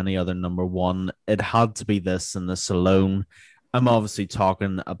to be any other number one. It had to be this and this alone. I'm obviously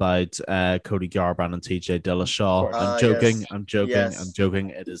talking about Cody Garbrandt and TJ Dillashaw. I'm joking. Yes. I'm joking. Yes. I'm joking.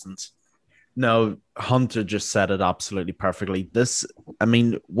 It isn't. No, Hunter just said it absolutely perfectly.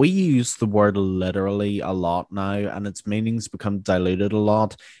 We use the word literally a lot now, and its meanings become diluted a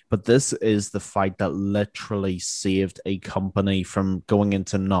lot. But this is the fight that literally saved a company from going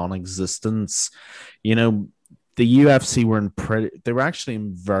into non-existence. The UFC they were actually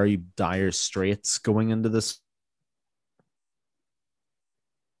in very dire straits going into this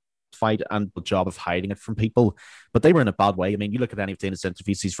fight and the job of hiding it from people, but they were in a bad way. I mean, you look at any of Dana's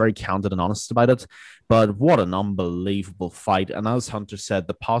interviews, he's very candid and honest about it, but what an unbelievable fight. And as Hunter said,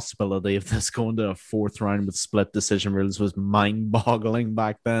 the possibility of this going to a fourth round with split decision rules was mind-boggling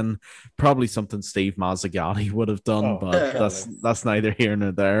back then. Probably something Steve Mazzagatti would have done, but that's neither here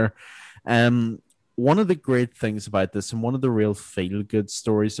nor there. One of the great things about this, and one of the real feel-good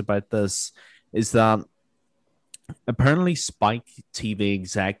stories about this, is that apparently Spike TV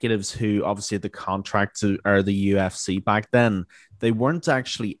executives who obviously had the contract to or the UFC back then, they weren't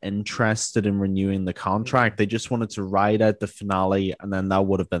actually interested in renewing the contract. They just wanted to ride out the finale, and then that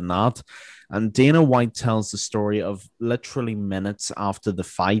would have been that. And Dana White tells the story of literally minutes after the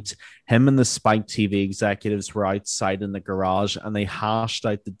fight, him and the Spike TV executives were outside in the garage, and they hashed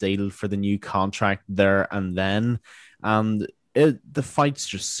out the deal for the new contract there and then. And the fight's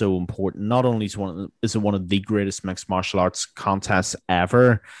just so important. Not only is it one of the greatest mixed martial arts contests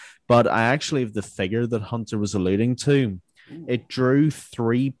ever, but I actually have the figure that Hunter was alluding to. It drew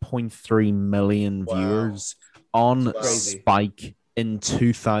 3.3 million viewers on Spike in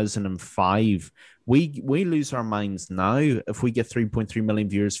 2005. We lose our minds now if we get 3.3 million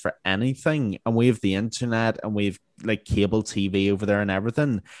viewers for anything, and we have the internet and we have like cable TV over there and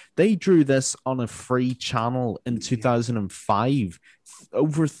everything. They drew this on a free channel in 2005,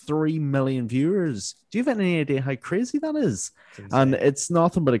 over 3 million viewers. Do you have any idea how crazy that is? And it's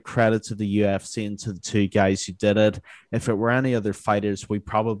nothing but a credit to the UFC and to the two guys who did it. If it were any other fighters, we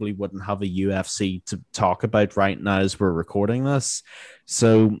probably wouldn't have a UFC to talk about right now as we're recording this.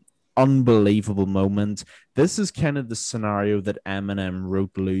 So unbelievable moment. This is kind of the scenario that Eminem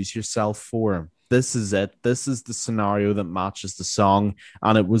wrote Lose Yourself for. This is it. This is the scenario that matches the song,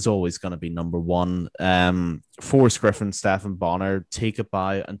 and it was always going to be number one. Forrest Griffin, Stephen Bonner, take a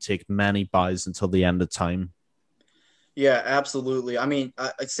bow and take many bows until the end of time. Yeah, absolutely. I mean,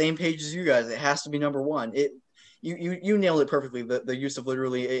 same page as you guys. It has to be number one. You nailed it perfectly. The use of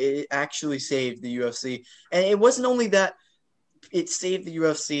literally, it actually saved the UFC, and it wasn't only that it saved the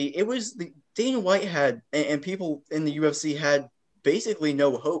UFC. It was Dana White had and people in the UFC had basically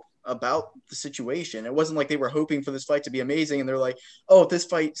no hope about the situation. It wasn't like they were hoping for this fight to be amazing and they're like, oh, if this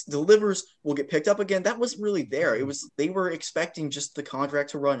fight delivers, we'll get picked up again. That wasn't really there. It was they were expecting just the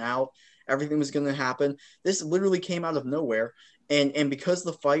contract to run out. Everything was going to happen. This literally came out of nowhere. And because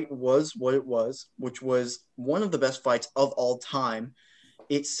the fight was what it was, which was one of the best fights of all time,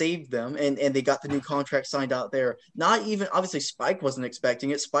 it saved them, and they got the new contract signed out there. Not even, obviously, Spike wasn't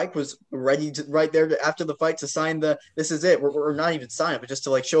expecting it. Spike was ready to right there after the fight to sign this is it. We're not even sign it, but just to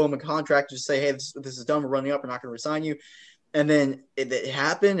like show him a contract, just say, hey, this is done. We're running up. We're not going to resign you. And then it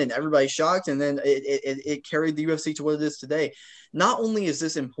happened, and everybody's shocked, and then it carried the UFC to what it is today. Not only is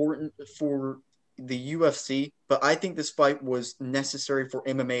this important for the UFC, but I think this fight was necessary for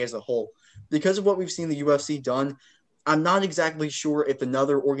MMA as a whole. Because of what we've seen the UFC done, I'm not exactly sure if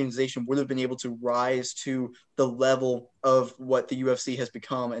another organization would have been able to rise to the level of what the UFC has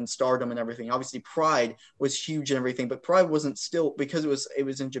become and stardom and everything. Obviously, Pride was huge and everything, but Pride wasn't still, because it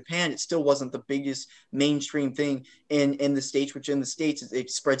was in Japan, it still wasn't the biggest mainstream thing in the States, which in the States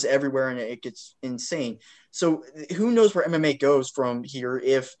it spreads everywhere and it gets insane. So who knows where MMA goes from here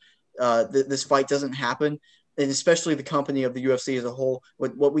if this fight doesn't happen, and especially the company of the UFC as a whole,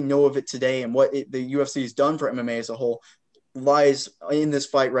 what we know of it today and the UFC has done for MMA as a whole lies in this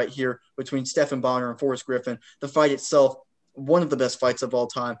fight right here between Stephan Bonnar and Forrest Griffin. The fight itself, one of the best fights of all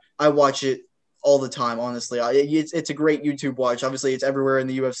time. I watch it all the time, honestly. It's a great YouTube watch. Obviously, it's everywhere in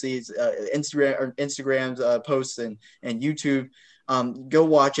the UFC's Instagram's posts and YouTube. Go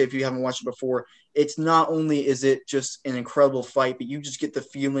watch it if you haven't watched it before. It's not only is it just an incredible fight, but you just get the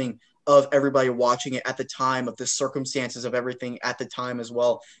feeling of everybody watching it at the time, of the circumstances of everything at the time as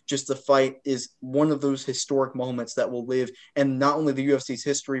well. Just the fight is one of those historic moments that will live, and not only the UFC's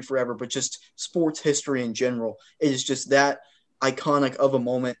history forever, but just sports history in general. It is just that iconic of a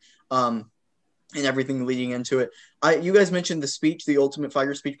moment. And everything leading into it. You guys mentioned the speech, the Ultimate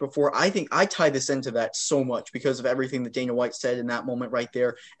Fighter speech before. I think I tie this into that so much because of everything that Dana White said in that moment right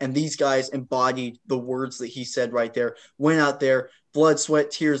there. And these guys embodied the words that he said right there. Went out there, blood,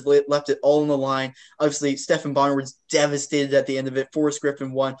 sweat, tears, left it all on the line. Obviously, Stephan Bonnar was devastated at the end of it. Forrest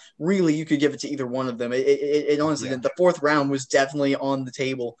Griffin won. Really, you could give it to either one of them. It honestly, the fourth round was definitely on the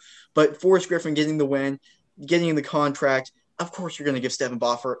table. But Forrest Griffin getting the win, getting the contract, of course you're going to give Stephan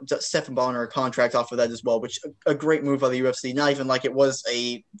Bonnar a contract off of that as well, which a great move by the UFC. Not even like it was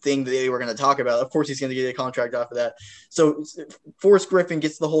a thing that they were going to talk about. Of course he's going to get a contract off of that. So Forrest Griffin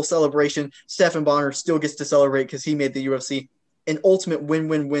gets the whole celebration. Stephan Bonnar still gets to celebrate because he made the UFC an ultimate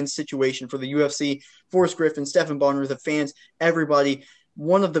win-win-win situation for the UFC, Forrest Griffin, Stephan Bonnar, the fans, everybody.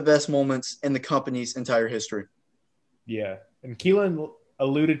 One of the best moments in the company's entire history. Yeah. And Keelan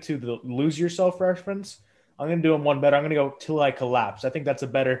alluded to the lose yourself reference. I'm going to do them one better. I'm going to go Till I Collapse. I think that's a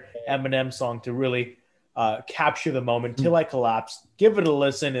better Eminem song to really capture the moment. Till I Collapse. Give it a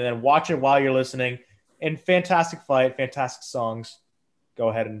listen and then watch it while you're listening. And fantastic fight, fantastic songs. Go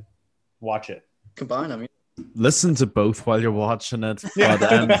ahead and watch it. Combine, I mean. Listen to both while you're watching it.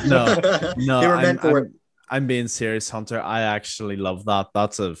 But, no, they were meant for it. I'm being serious, Hunter. I actually love that.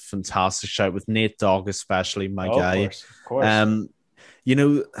 That's a fantastic shout with Nate Dogg, especially my guy. Of course. You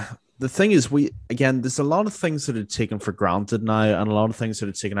know, the thing is, there's a lot of things that are taken for granted now and a lot of things that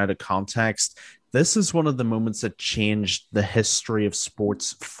are taken out of context. This is one of the moments that changed the history of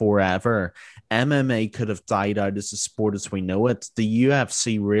sports forever. MMA could have died out as a sport as we know it. The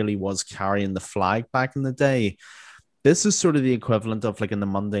UFC really was carrying the flag back in the day. This is sort of the equivalent of like in the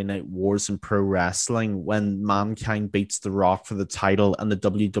Monday Night Wars in pro wrestling when Mankind beats The Rock for the title and the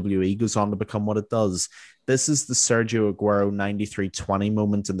WWE goes on to become what it does. This is the Sergio Aguero 93-20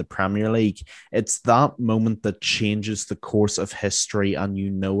 moment in the Premier League. It's that moment that changes the course of history, and you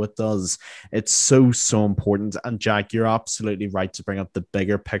know it does. It's so, so important. And Jack, you're absolutely right to bring up the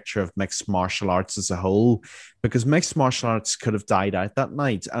bigger picture of mixed martial arts as a whole, because mixed martial arts could have died out that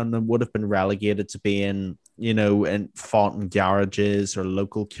night and it would have been relegated to being, and fought in garages or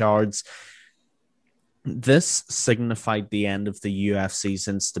local cards. This signified the end of the UFC's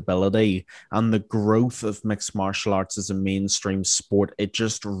instability and the growth of mixed martial arts as a mainstream sport. It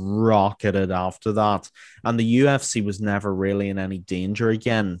just rocketed after that. And the UFC was never really in any danger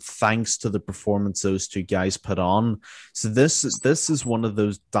again, thanks to the performance those two guys put on. So this is one of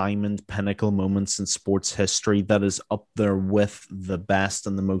those diamond pinnacle moments in sports history that is up there with the best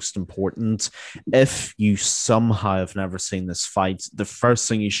and the most important. If you somehow have never seen this fight, the first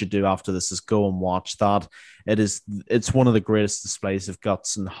thing you should do after this is go and watch that. It's one of the greatest displays of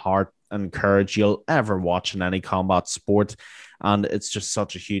guts and heart and courage you'll ever watch in any combat sport, and it's just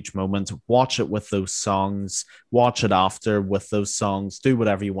such a huge moment. Watch it with those songs, watch it after with those songs, do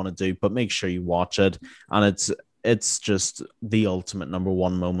whatever you want to do, but make sure you watch it. And it's just the ultimate number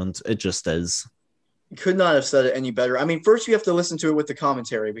one moment. It just is. Could not have said it any better. I mean, first you have to listen to it with the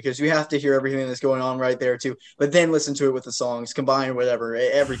commentary because you have to hear everything that's going on right there too, but then listen to it with the songs, combine whatever,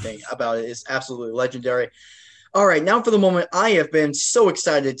 everything about it is absolutely legendary. All right, now for the moment, I have been so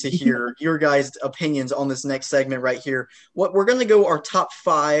excited to hear your guys' opinions on this next segment right here. What we're going to go our top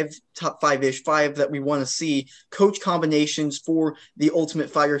five-ish, five that we want to see coach combinations for the Ultimate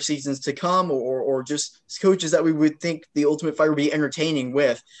Fighter seasons to come, or just coaches that we would think the Ultimate Fighter would be entertaining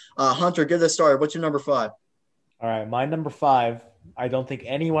with. Hunter, get us started. What's your number 5? All right, my number 5, I don't think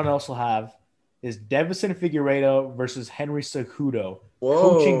anyone else will have, is Davison Figueiredo versus Henry Cejudo. Whoa.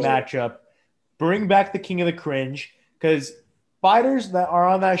 Coaching matchup bring back the King of the Cringe, because fighters that are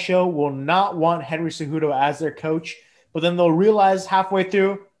on that show will not want Henry Cejudo as their coach, but then they'll realize halfway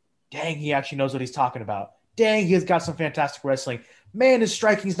through, dang, he actually knows what he's talking about. Dang, he has got some fantastic wrestling. Man, his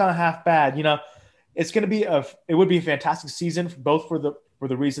striking's not half bad. It's going to be it would be a fantastic season both for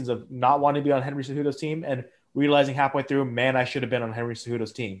the reasons of not wanting to be on Henry Cejudo's team and realizing halfway through, man, I should have been on Henry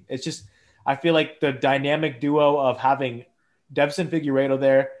Cejudo's team. It's just, I feel like the dynamic duo of having Devson Figueiredo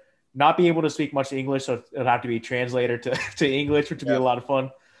there, not be able to speak much English, so it'll have to be a translator to English, which would be a lot of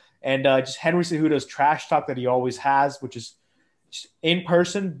fun. And just Henry Cejudo's trash talk that he always has, which is just in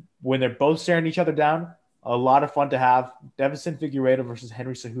person when they're both staring each other down, a lot of fun to have. Devson Figueiredo versus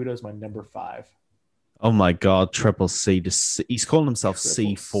Henry Cejudo is my number 5. Oh my God, Triple C. He's calling himself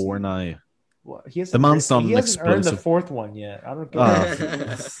Triple C4 C. now. Well, The man's not he an hasn't earned the explosive. 4th one yet. I don't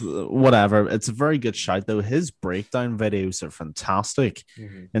get Whatever. It's a very good shout, though. His breakdown videos are fantastic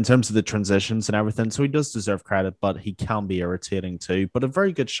in terms of the transitions and everything. So he does deserve credit, but he can be irritating too. But a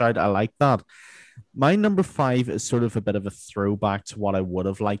very good shout. I like that. My number 5 is sort of a bit of a throwback to what I would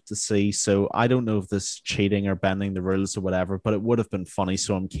have liked to see. So I don't know if this is cheating or bending the rules or whatever, but it would have been funny.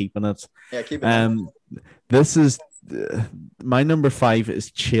 So I'm keeping it. Yeah, keep it. This is my number 5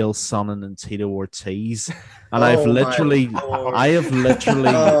 is Chael Sonnen and Tito Ortiz, and I've literally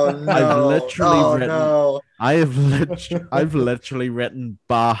written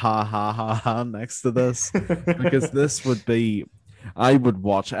bah ha ha ha ha next to this because this would be. I would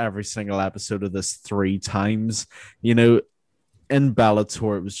watch every single episode of this 3 times. In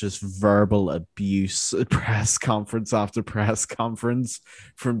Bellator, it was just verbal abuse, press conference after press conference,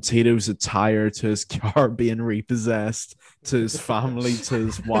 from Tito's attire to his car being repossessed, to his family, to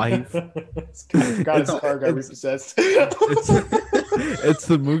his wife. Got his car got repossessed. It's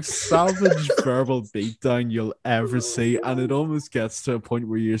the most savage verbal beatdown you'll ever see, and it almost gets to a point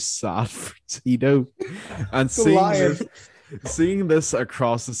where you're sad for Tito. And seeing this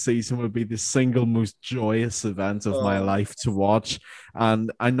across the season would be the single most joyous event of my life to watch, and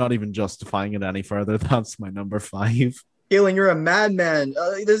I'm not even justifying it any further. That's my number 5. Galen, you're a madman.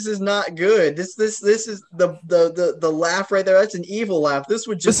 This is not good. This is the laugh right there. That's an evil laugh. This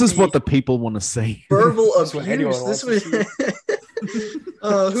would just. This is what the people want to see. Verbal abuse. This would.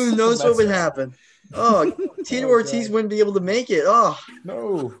 Who knows what would happen? Tito Ortiz wouldn't be able to make it. Oh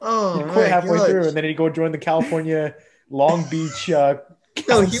no. Oh, he'd quit halfway through, and then he'd go join the California Long Beach.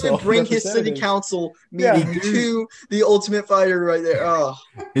 No, he would bring his city council meeting to the Ultimate Fighter right there. Oh,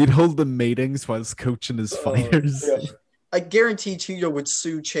 he'd hold the meetings whilst coaching his fighters. Yeah. I guarantee Tito would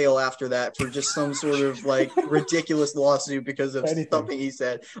sue Chael after that for just some sort of ridiculous lawsuit because of something he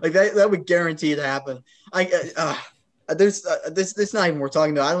said. That would guarantee it happen. There's not even worth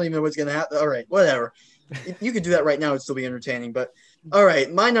talking about. I don't even know what's gonna happen. All right, whatever. You could do that right now; it'd still be entertaining. But all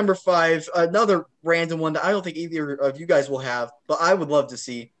right, my number 5, another random one that I don't think either of you guys will have, but I would love to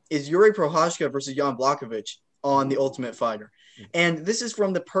see, is Yuri Prochazka versus Jan Blachowicz on The Ultimate Fighter. And this is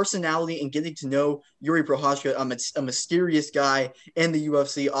from the personality and getting to know Yuri Prochazka, a mysterious guy in the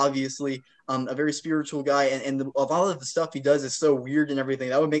UFC, obviously, a very spiritual guy. And a lot of the stuff he does is so weird and everything.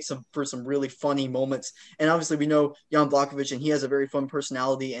 That would make for some really funny moments. And obviously we know Jan Blachowicz, and he has a very fun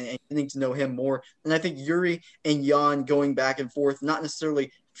personality, and getting to know him more. And I think Yuri and Jan going back and forth, not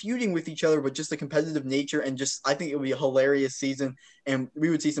necessarily feuding with each other, but just the competitive nature, and just I think it would be a hilarious season, and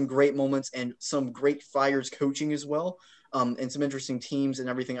we would see some great moments and some great fighters coaching as well, and some interesting teams and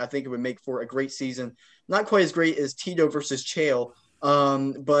everything. I think it would make for a great season. Not quite as great as Tito versus Chael,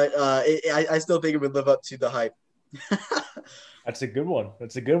 but I still think it would live up to the hype. That's a good one.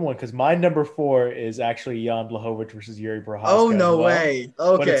 Because my number 4 is actually Jan Blachowicz versus Yuri Prochazka. Oh, no way.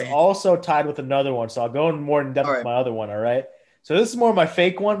 Okay. But it's also tied with another one, so I'll go in more in depth with my other one, all right? So this is more my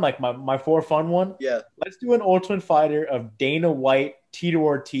fake one, like my for fun one. Yeah. Let's do an Ultimate Fighter of Dana White, Tito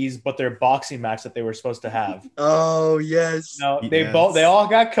Ortiz, but their boxing match that they were supposed to have. Oh yes. No, they all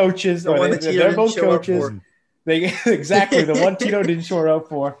got coaches. They're both coaches. Exactly the one Tito didn't show up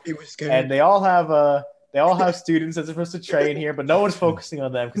for. He was good. And they all have students that are supposed to train here, but no one's focusing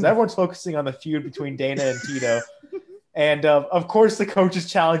on them because everyone's focusing on the feud between Dana and Tito. And of course, the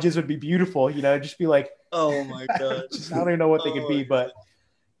coaches' challenges would be beautiful. Just be like, oh my god, I don't even know what they could be. But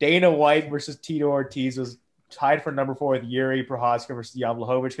Dana White versus Tito Ortiz was tied for number 4 with Yuri Prochazka versus Jan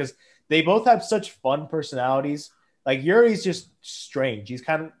Blachowicz because they both have such fun personalities. Like Yuri's just strange. He's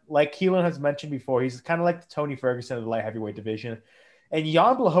kind of like Keelan has mentioned before. He's kind of like the Tony Ferguson of the light heavyweight division, and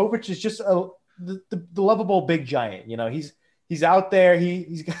Jan Blachowicz is just the lovable big giant. He's out there.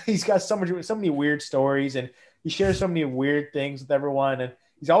 He's got so many weird stories, and he shares so many weird things with everyone, and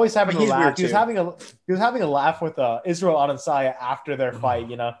he's always having a laugh. He was having a laugh with Israel Adesanya after their fight.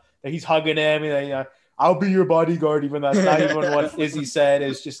 that he's hugging him. I'll be your bodyguard, even though that's not even what Izzy said.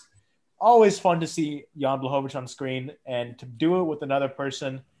 It's just always fun to see Jan Blachowicz on screen, and to do it with another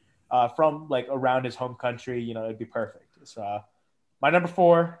person from like around his home country, it'd be perfect. So my number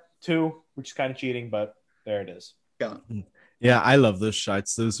 4, 2, which is kind of cheating, but there it is. Yeah, I love those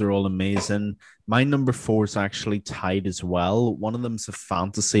shouts. Those are all amazing. My number 4 is actually tied as well. One of them's a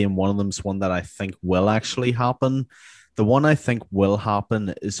fantasy, and one of them's one that I think will actually happen. The one I think will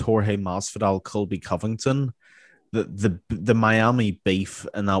happen is Jorge Masvidal, Colby Covington. The Miami beef,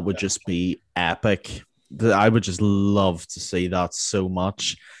 and that would just be epic. I would just love to see that so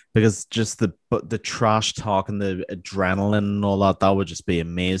much, because just the trash talk and the adrenaline and all that would just be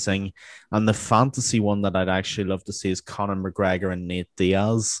amazing. And the fantasy one that I'd actually love to see is Conor McGregor and Nate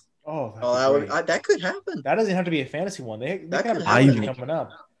Diaz. That could happen. That doesn't have to be a fantasy one. They That have could a happen. trilogy coming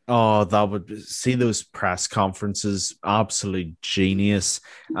up. Oh, that would see those press conferences, absolute genius.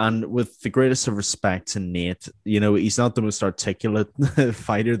 And with the greatest of respect to Nate, he's not the most articulate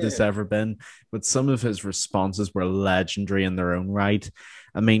fighter there's ever been, but some of his responses were legendary in their own right.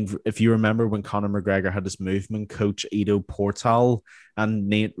 I mean, if you remember when Conor McGregor had his movement coach, Ido Portal, and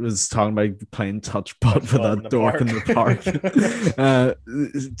Nate was talking about playing touch putt for that dork in the park.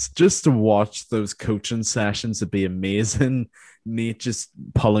 It's just to watch those coaching sessions, it'd be amazing. Nate just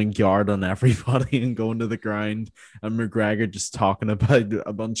pulling guard on everybody and going to the ground, and McGregor just talking about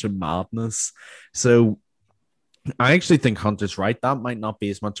a bunch of madness. So I actually think Hunter's right. That might not be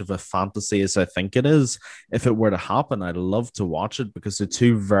as much of a fantasy as I think it is. If it were to happen, I'd love to watch it, because they're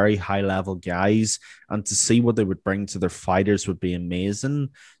two very high level guys, and to see what they would bring to their fighters would be amazing.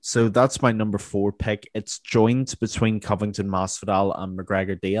 So that's my number 4 pick. It's joint between Covington Masvidal and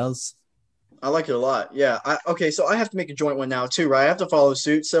McGregor Diaz. I like it a lot. Yeah. Okay, so I have to make a joint one now too, right? I have to follow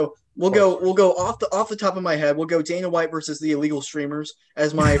suit. So we'll go off the top of my head. We'll go Dana White versus the illegal streamers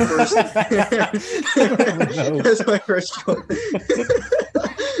as my first as my first joint.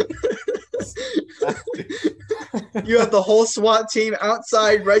 You have the whole SWAT team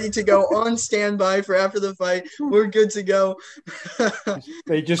outside ready to go on standby for after the fight. We're good to go.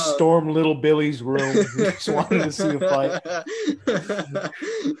 They just stormed little Billy's room. Just wanted to see a fight.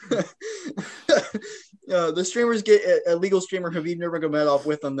 The streamers get a legal streamer Khabib Nurmagomedov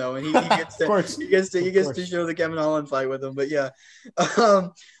with them though, and he gets to show the Kevin Holland fight with him. But yeah,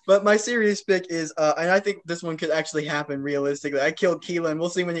 but my serious pick is, and I think this one could actually happen realistically. I killed Keelan. We'll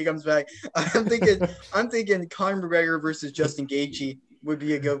see when he comes back. I'm thinking Conor McGregor versus Justin Gaethje would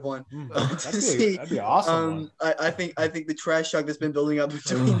be a good one. That'd be awesome. I think the trash talk that's been building up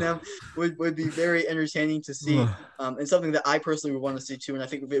between them would be very entertaining to see, and something that I personally would want to see too. And I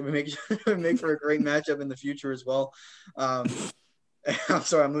think it would make for a great matchup in the future as well. I'm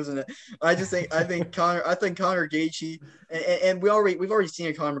sorry, I'm losing it. I think Conor Gaethje, and we've already seen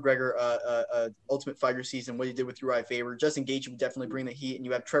a Conor McGregor Ultimate Fighter season, what he did with Uriah Faber. Justin Gaethje would definitely bring the heat, and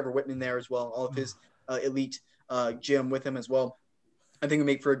you have Trevor Whitman there as well, all of his elite gym with him as well. I think it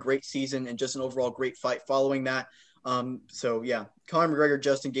would make for a great season and just an overall great fight following that. So yeah, Conor McGregor,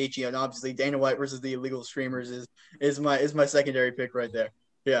 Justin Gaethje, and obviously Dana White versus the illegal streamers is my secondary pick right there.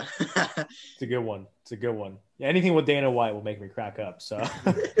 Yeah. It's a good one. Yeah, anything with Dana White will make me crack up. So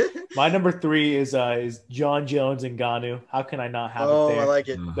my number 3 is John Jones and Ngannou. How can I not have it there? I like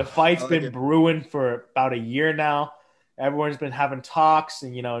it. The fight's been brewing for about a year now. Everyone's been having talks,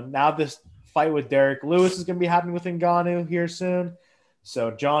 and now this fight with Derek Lewis is going to be happening with Ngannou here soon.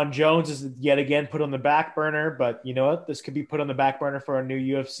 So John Jones is yet again put on the back burner, but you know what? This could be put on the back burner for a new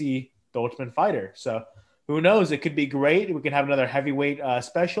UFC, The Ultimate Fighter. So who knows? It could be great. We can have another heavyweight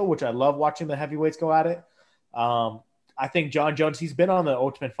special, which I love watching the heavyweights go at it. I think John Jones, he's been on the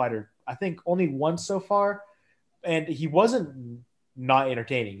Ultimate Fighter, I think only once so far, and he wasn't not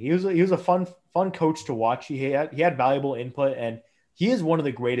entertaining. He was a fun coach to watch. He had valuable input, and he is one of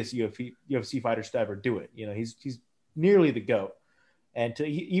the greatest UFC fighters to ever do it. He's nearly the GOAT. And to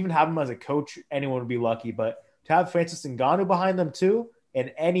even have him as a coach, anyone would be lucky. But to have Francis Ngannou behind them too,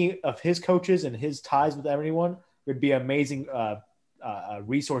 and any of his coaches and his ties with everyone would be amazing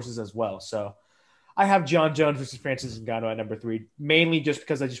resources as well. So I have John Jones versus Francis Ngannou at number 3, mainly just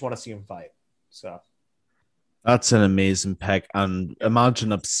because I just want to see him fight. So that's an amazing pick. And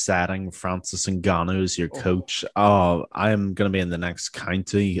imagine upsetting Francis Ngannou as your coach. Oh, I am going to be in the next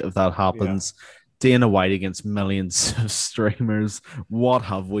county if that happens. Yeah. Dana White against millions of streamers. What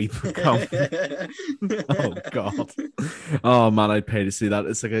have we become? Oh, God. Oh, man, I'd pay to see that.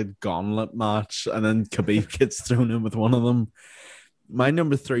 It's like a gauntlet match, and then Khabib gets thrown in with one of them. My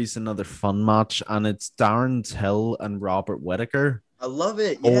number 3 is another fun match, and it's Darren Till and Robert Whittaker. I love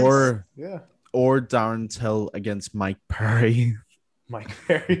it. Yes. Or Darren Till against Mike Perry. Mike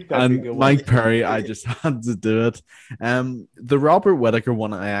Perry. That'd be a And good one. Mike Perry, I just had to do it. The Robert Whittaker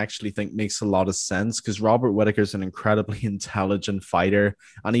one, I actually think makes a lot of sense because Robert Whittaker is an incredibly intelligent fighter,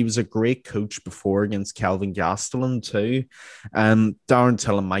 and he was a great coach before against Kelvin Gastelum too. Darren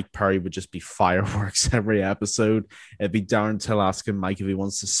Till and Mike Perry would just be fireworks every episode. It'd be Darren Till asking Mike if he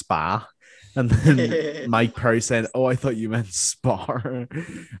wants to spa. And then Mike Perry saying, "Oh, I thought you meant spar."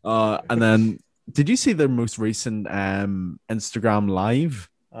 And then, did you see their most recent Instagram live?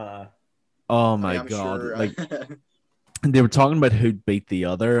 Oh my God! Sure. Like they were talking about who'd beat the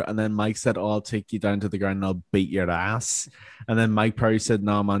other, and then Mike said, "Oh, I'll take you down to the ground and I'll beat your ass." And then Mike Perry said,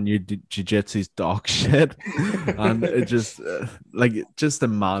 "No, man, your jiu-jitsu's dog shit." And it just just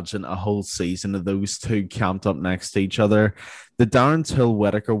imagine a whole season of those two camped up next to each other. The Darren Till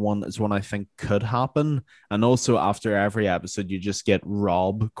Whittaker one is one I think could happen, and also after every episode, you just get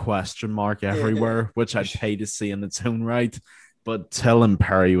Rob ? Everywhere, which I'd pay to see in its own right. But Till and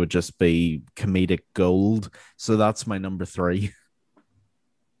Perry would just be comedic gold. So that's my number 3.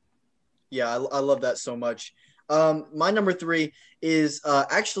 Yeah, I love that so much. My number 3 is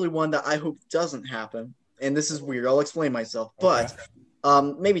actually one that I hope doesn't happen. And this is weird. I'll explain myself. Okay.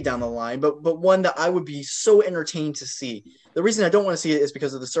 But maybe down the line. But one that I would be so entertained to see. The reason I don't want to see it is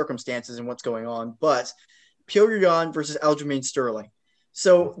because of the circumstances and what's going on. But Pyotr Yan versus Aljamain Sterling.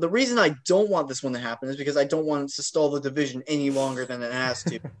 So the reason I don't want this one to happen is because I don't want it to stall the division any longer than it has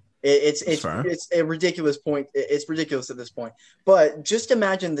to. It's a ridiculous point. It's ridiculous at this point. But just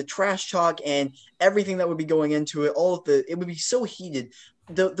imagine the trash talk and everything that would be going into it. It would be so heated.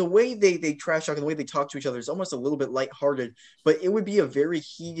 The way they trash talk and the way they talk to each other is almost a little bit lighthearted. But it would be a very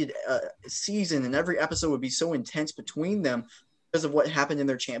heated season, and every episode would be so intense between them because of what happened in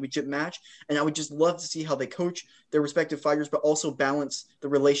their championship match. And I would just love to see how they coach their respective fighters, but also balance the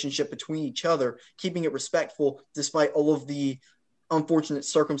relationship between each other, keeping it respectful despite all of the unfortunate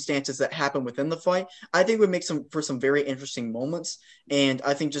circumstances that happen within the fight. I think it would make for some very interesting moments. And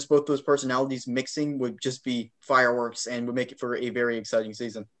I think just both those personalities mixing would just be fireworks and would make it for a very exciting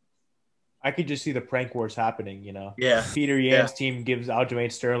season. I could just see the prank wars happening, Yeah. Peter Yan's team gives Aljamain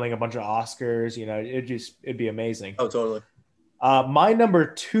Sterling a bunch of Oscars, it'd be amazing. Oh, totally. My number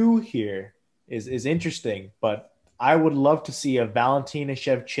 2 here is interesting, but I would love to see a Valentina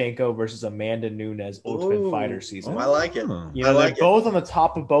Shevchenko versus Amanda Nunes Ultimate Fighter season. I like it. They're both on the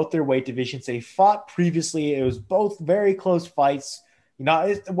top of both their weight divisions. They fought previously. It was both very close fights.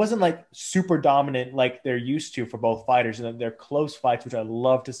 It wasn't like super dominant like they're used to for both fighters, and they're close fights, which I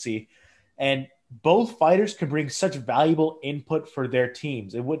love to see. And both fighters can bring such valuable input for their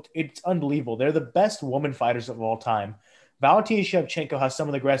teams. It's unbelievable. They're the best woman fighters of all time. Valentina Shevchenko has some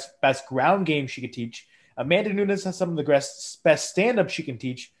of the best ground game she could teach. Amanda Nunes has some of the best stand-up she can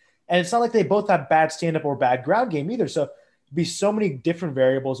teach. And it's not like they both have bad stand-up or bad ground game either. So it'd be so many different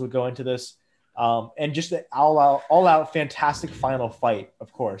variables would go into this. And just an all-out fantastic final fight,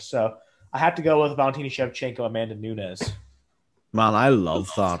 of course. So I have to go with Valentina Shevchenko, Amanda Nunes. Man, I love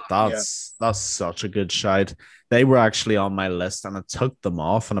that. That's such a good shout. They were actually on my list, and I took them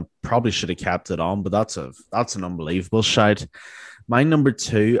off, and I probably should have kept it on. But that's an unbelievable shout. My number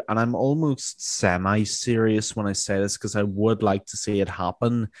 2, and I'm almost semi-serious when I say this because I would like to see it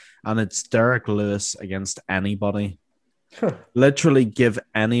happen, and it's Derek Lewis against anybody. Literally, give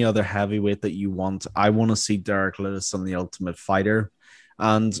any other heavyweight that you want. I want to see Derek Lewis on The Ultimate Fighter,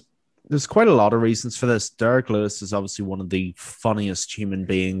 and there's quite a lot of reasons for this. Derek Lewis is obviously one of the funniest human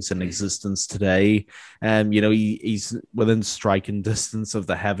beings in existence today. He's within striking distance of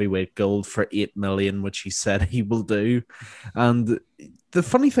the heavyweight gold for 8 million, which he said he will do. And the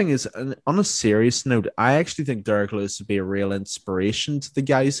funny thing is, on a serious note, I actually think Derek Lewis would be a real inspiration to the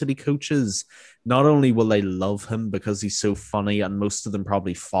guys that he coaches. Not only will they love him because he's so funny, and most of them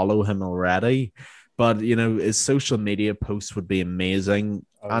probably follow him already, but, his social media posts would be amazing.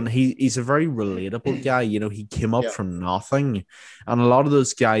 And he's a very relatable guy. He came up from nothing. And a lot of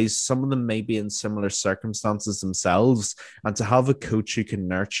those guys, some of them may be in similar circumstances themselves. And to have a coach who can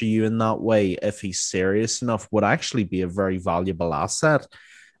nurture you in that way, if he's serious enough, would actually be a very valuable asset.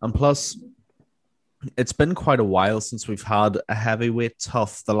 And plus, it's been quite a while since we've had a heavyweight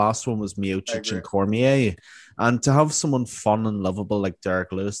tough. The last one was Miocic and Cormier. And to have someone fun and lovable like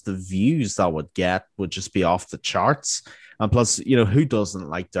Derek Lewis, the views that would get would just be off the charts. And plus, who doesn't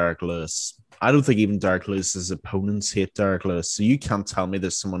like Derek Lewis? I don't think even Derek Lewis's opponents hate Derek Lewis. So you can't tell me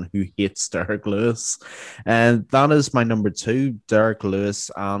there's someone who hates Derek Lewis. And that is my number 2, Derek Lewis.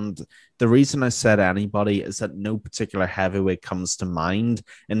 And the reason I said anybody is that no particular heavyweight comes to mind.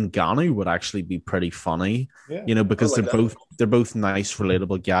 And Ngannou would actually be pretty funny, because they're both nice,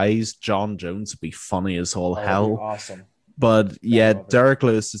 relatable guys. John Jones would be funny as all hell. Awesome. But yeah, I love it. Derek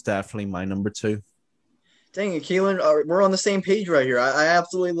Lewis is definitely my number 2. Dang it, Keelan, we're on the same page right here. I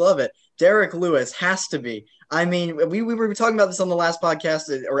absolutely love it. Derek Lewis has to be. I mean, we were talking about this on the last podcast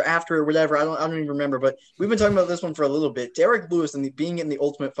or after or whatever. I don't even remember, but we've been talking about this one for a little bit. Derek Lewis and being in the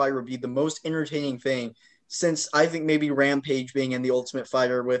Ultimate Fighter would be the most entertaining thing since I think maybe Rampage being in the Ultimate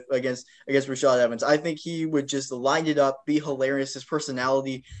Fighter against Rashad Evans. I think he would just light it up, be hilarious. His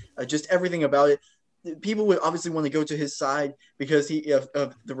personality, just everything about it. People would obviously want to go to his side because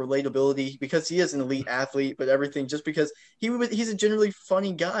of the relatability, because he is an elite athlete, but everything just because he's a generally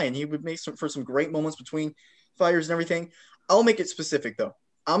funny guy and he would make for some great moments between fighters and everything. I'll make it specific though.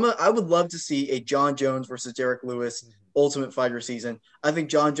 I would love to see a John Jones versus Derek Lewis Ultimate Fighter season. I think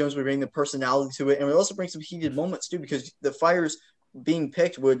John Jones would bring the personality to it, and would also bring some heated moments too, because the fighters being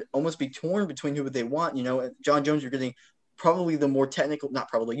picked would almost be torn between who they want. John Jones, you're getting probably the more technical, not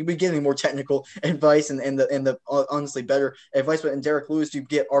probably, you'd be getting more technical advice and the honestly better advice. But in Derek Lewis, you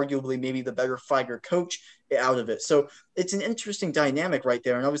get arguably maybe the better fighter coach out of it. So it's an interesting dynamic right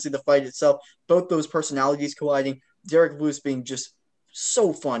there. And obviously the fight itself, both those personalities colliding, Derek Lewis being just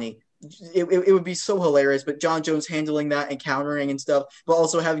so funny. It would be so hilarious, but John Jones handling that and countering and stuff, but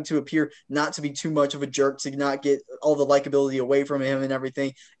also having to appear not to be too much of a jerk to not get all the likability away from him and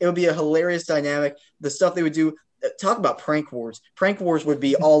everything. It would be a hilarious dynamic. The stuff they would do, talk about prank wars. Prank wars would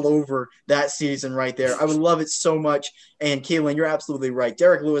be all over that season right there. I would love it so much. And Keelan, you're absolutely right.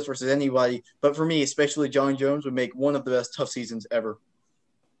 Derek Lewis versus anybody, but for me, especially John Jones, would make one of the best tough seasons ever.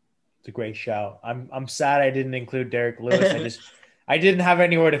 It's a great shout. I'm sad I didn't include Derek Lewis. I didn't have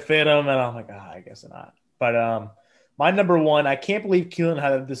anywhere to fit him, and I'm like, I guess not. But my number 1, I can't believe Keelan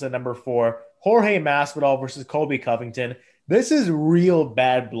had this at number 4. Jorge Masvidal versus Colby Covington. This is real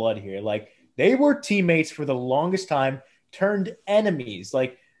bad blood here. Like, they were teammates for the longest time, turned enemies.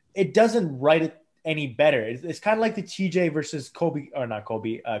 Like, it doesn't write it any better. It's kind of like the TJ versus Cody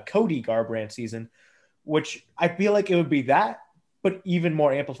Garbrandt season, which I feel like it would be that, but even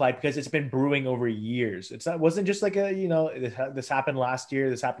more amplified because it's been brewing over years. It wasn't just like this happened last year,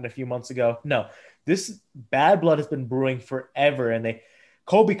 this happened a few months ago. No, this bad blood has been brewing forever, and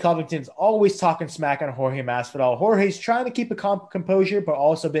Colby Covington's always talking smack on Jorge Masvidal. Jorge's trying to keep a composure, but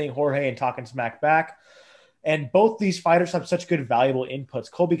also being Jorge and talking smack back. And both these fighters have such good, valuable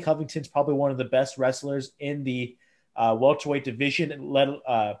inputs. Colby Covington's probably one of the best wrestlers in the welterweight division,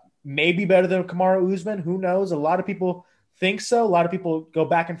 maybe better than Kamaru Usman. Who knows? A lot of people think so. A lot of people go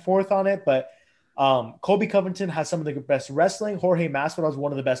back and forth on it, but Colby Covington has some of the best wrestling. Jorge Masvidal is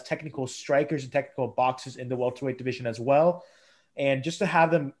one of the best technical strikers and technical boxers in the welterweight division as well. And just to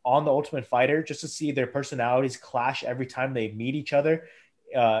have them on the Ultimate Fighter, just to see their personalities clash every time they meet each other.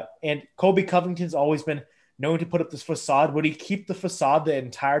 And Colby Covington's always been known to put up this facade. Would he keep the facade the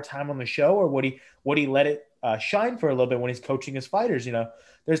entire time on the show, or would he let it shine for a little bit when he's coaching his fighters?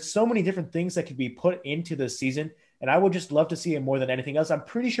 There's so many different things that could be put into this season, and I would just love to see it more than anything else. I'm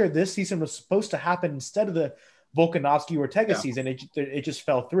pretty sure this season was supposed to happen instead of the Volkanovski-Ortega season. It just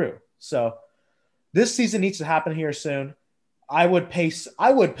fell through. So this season needs to happen here soon. I would pay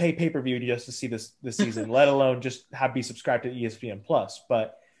pay-per-view just to see this season, let alone just be subscribed to ESPN Plus.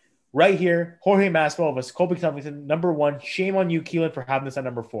 But right here, Jorge Masvidal versus Colby Covington, number 1. Shame on you, Keelan, for having this at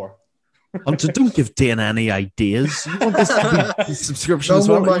number 4. Hunter, don't give Dan any ideas. You want this to be subscription as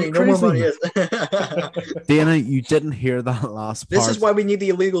well? No more money. Yes. Dana, you didn't hear that last part. This is why we need the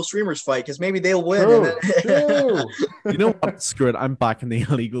illegal streamers fight, because maybe they'll win. True. You know what? Screw it. I'm back in the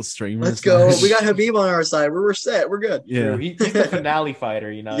illegal streamers. Let's go. We got Habib on our side. We're set. We're good. Yeah. He's the finale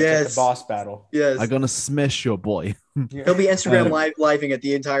fighter, Yes. It's like the boss battle. Yes. I'm going to smash your boy. He'll be Instagram living it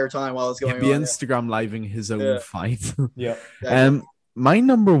the entire time while it's going on. He'll be Instagram living his own fight. Yeah. My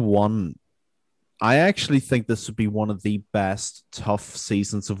number 1, I actually think this would be one of the best tough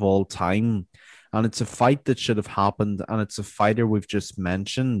seasons of all time. And it's a fight that should have happened. And it's a fighter we've just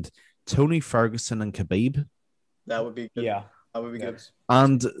mentioned, Tony Ferguson and Khabib. That would be good. Yeah. That would be good.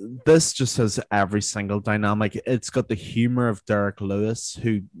 And this just has every single dynamic. It's got the humor of Derek Lewis,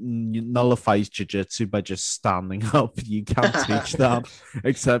 who nullifies jiu-jitsu by just standing up. You can't teach that,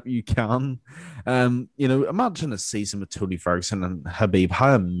 except you can. Imagine a season with Tony Ferguson and Habib.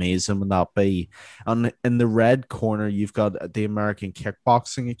 How amazing would that be? And in the red corner, you've got the American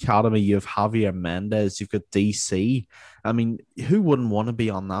Kickboxing Academy. You have Javier Mendez. You've got DC. I mean, who wouldn't want to be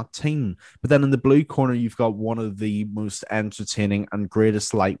on that team? But then in the blue corner, you've got one of the most entertaining and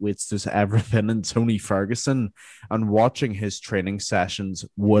greatest lightweights there's ever been in Tony Ferguson. And watching his training sessions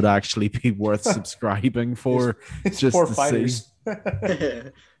would actually be worth subscribing for. It's just poor fighters.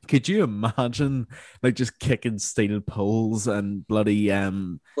 Could you imagine like just kicking steel poles and bloody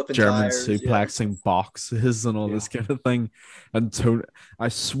Flipping German tires, suplexing boxes and all this kind of thing? And Tony, I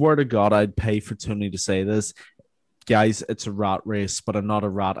swear to God, I'd pay for Tony to say this. Guys, it's a rat race, but I'm not a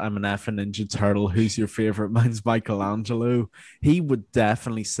rat. I'm an effing Ninja Turtle. Who's your favorite? Mine's Michelangelo. He would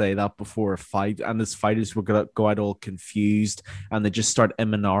definitely say that before a fight, and his fighters would go out all confused, and they just start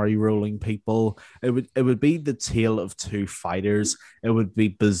Imanari rolling people. It would be the tale of two fighters. It would be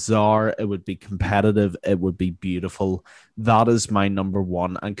bizarre. It would be competitive. It would be beautiful. That is my number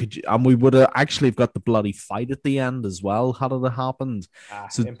one. And we would have actually have got the bloody fight at the end as well had it happened.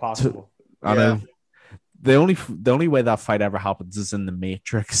 So Impossible. I know. The only way that fight ever happens is in the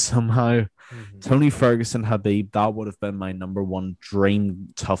Matrix somehow. Tony Ferguson, Habib, that would have been my number one dream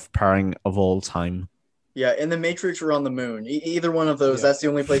tough pairing of all time. Yeah, in the Matrix or on the moon. Either one of those. That's the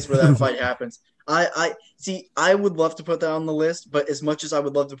only place where that fight happens. I see. I would love to put that on the list, but as much as I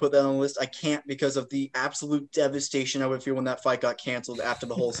would love to put that on the list, I can't because of the absolute devastation I would feel when that fight got canceled after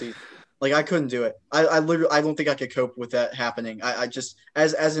the whole season. Like, I couldn't do it. I literally, I don't think I could cope with that happening. I just,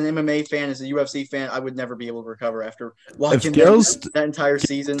 as an MMA fan, as a UFC fan, I would never be able to recover after watching that entire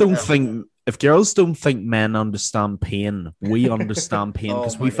season. If girls don't think men understand pain, we understand pain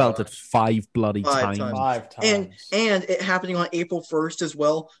because we felt it five times. And it happening on April 1st as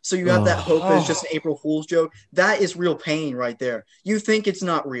well. So you have that hope that it's just an April Fool's joke. That is real pain right there. You think it's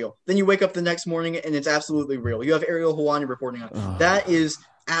not real. Then you wake up the next morning and it's absolutely real. You have Ariel Helwani reporting on it. That is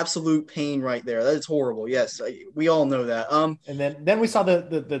absolute pain right there. That is horrible. Yes, we all know that. And then we saw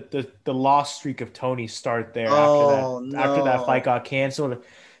the lost streak of Tony start there after that fight got canceled.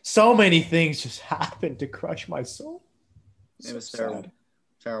 So many things just happened to crush my soul. It was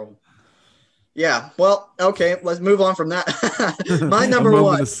terrible. Yeah. Well, okay. Let's move on from that. My number one.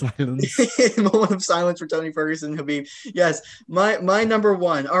 Moment of silence. Moment of silence for Tony Ferguson, Habib. Yes. My number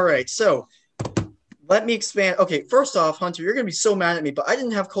one. All right. So let me expand. Okay. First off, Hunter, you're going to be so mad at me, but I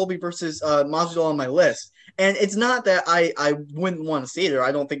didn't have Colby versus Masvidal on my list. And it's not that I wouldn't want to see it or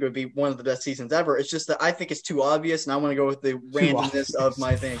I don't think it would be one of the best seasons ever. It's just that I think it's too obvious, and I want to go with the randomness of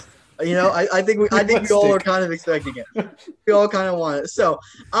my things. You know, I think we all are kind of expecting it. We all kind of want it. So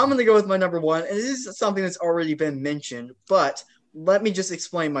I'm going to go with my number one, and this is something that's already been mentioned, but let me just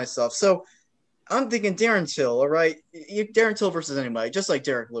explain myself. So I'm thinking Darren Till, all right? Darren Till versus anybody, just like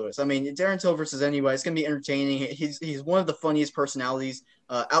Derek Lewis. I mean, Darren Till versus anybody. It's going to be entertaining. He's one of the funniest personalities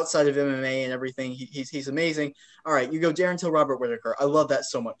outside of MMA and everything. He's amazing. All right, you go Darren Till, Robert Whittaker. I love that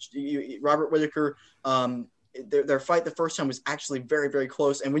so much. Robert Whittaker, their fight the first time was actually very, very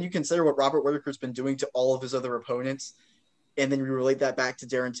close. And when you consider what Robert Whittaker's been doing to all of his other opponents, and then you relate that back to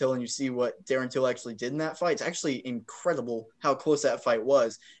Darren Till and you see what Darren Till actually did in that fight, it's actually incredible how close that fight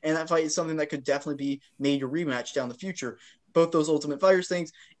was. And that fight is something that could definitely be made a rematch down the future. Both those Ultimate Fighters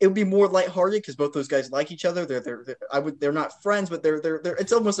things, it would be more lighthearted because both those guys like each other. They're not friends, but they're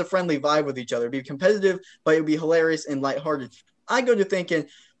it's almost a friendly vibe with each other. It'd be competitive, but it would be hilarious and lighthearted. I go to thinking,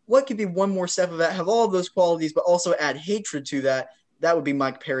 what could be one more step of that? Have all of those qualities, but also add hatred to that. That would be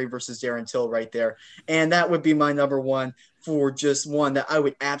Mike Perry versus Darren Till right there. And that would be my number one for just one that I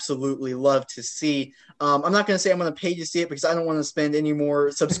would absolutely love to see. I'm not going to say I'm going to pay to see it because I don't want to spend any more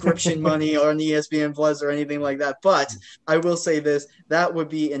subscription money on ESPN Plus or anything like that. But I will say this, that would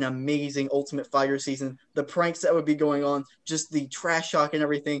be an amazing Ultimate Fighter season. The pranks that would be going on, just the trash talk and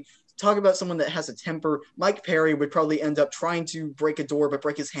everything. Talk about someone that has a temper. Mike Perry would probably end up trying to break a door, but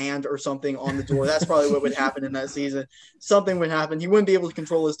break his hand or something on the door. That's probably what would happen in that season. Something would happen. He wouldn't be able to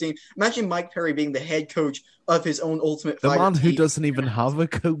control his team. Imagine Mike Perry being the head coach of his own Ultimate Fighter. The man who doesn't even have a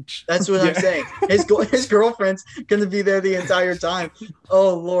coach. That's what I'm saying. His girlfriend's going to be there the entire time.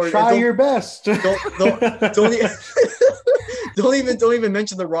 Oh, Lord. Try your best. Don't even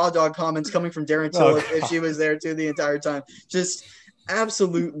mention the raw dog comments coming from Darren Till if she was there too the entire time. Just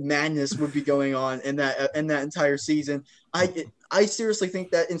absolute madness would be going on in that entire season. I seriously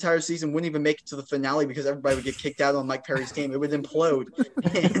think that entire season wouldn't even make it to the finale because everybody would get kicked out on Mike Perry's team. It would implode,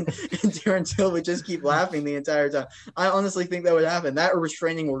 and Darren Till would just keep laughing the entire time. I honestly think that would happen. That or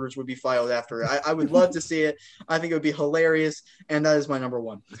restraining orders would be filed after it. I would love to see it. I think it would be hilarious, and that is my number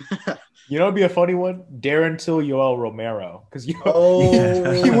one. You know, it'd be a funny one. Darren Till, Yoel Romero, because you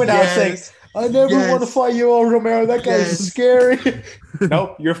went out saying, "I never want to fight Yoel Romero. That guy's scary."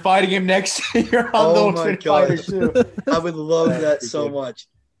 Nope, you're fighting him next year on the Ultimate Fighter too. I would love that so much.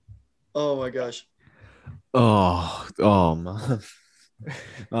 Oh my gosh. Oh man.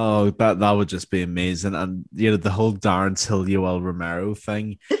 Oh, that would just be amazing. And the whole Darren Till Yoel Romero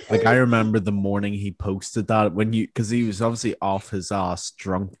thing. Like I remember the morning he posted that because he was obviously off his ass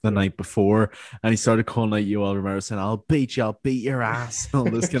drunk the night before, and he started calling out Yoel Romero saying, I'll beat your ass, and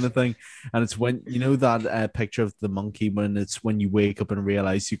all this kind of thing. And it's when that picture of the monkey when you wake up and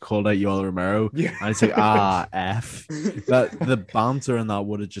realize you called out Yoel Romero, and it's like F. That the banter in that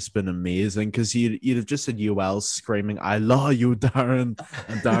would have just been amazing because you'd have just said Yoel screaming, I love you, Darren.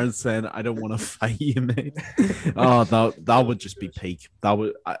 And Darren saying, I don't want to fight you, mate. Oh, that would just be peak.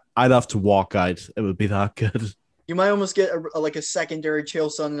 I'd have to walk out. It would be that good. You might almost get a secondary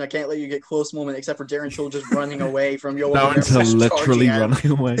Chael Sonnen, and I can't let you get close moment, except for Darren Till just running away from Yoel. Darren literally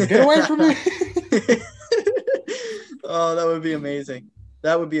running away. Get away from me. Oh, that would be amazing.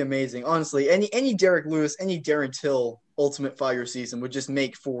 That would be amazing. Honestly, any Derek Lewis, any Darren Till Ultimate Fighter season would just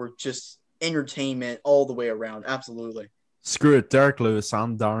make for just entertainment all the way around. Absolutely. Screw it, Derek Lewis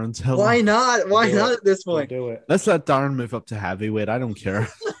and Darren Till. Why not? Why not at this point? Do it. Let's let Darren move up to heavyweight. I don't care.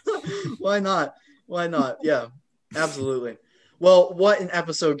 Why not? Why not? Yeah, absolutely. Well, what an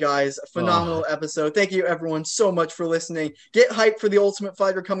episode, guys. Phenomenal episode. Thank you, everyone, so much for listening. Get hyped for The Ultimate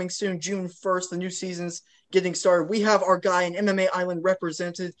Fighter coming soon, June 1st. The new season's getting started. We have our guy in MMA Island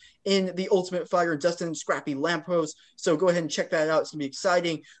represented in The Ultimate Fighter, Dustin Scrappy Lampros. So go ahead and check that out. It's going to be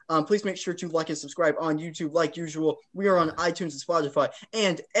exciting. Please make sure to like and subscribe on YouTube like usual. We are on iTunes and Spotify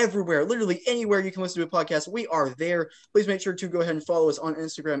and everywhere, literally anywhere you can listen to a podcast. We are there. Please make sure to go ahead and follow us on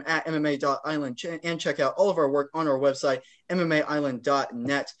Instagram at MMA.island and check out all of our work on our website,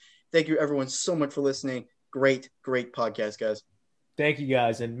 MMAisland.net. Thank you, everyone, so much for listening. Great podcast, guys. Thank you,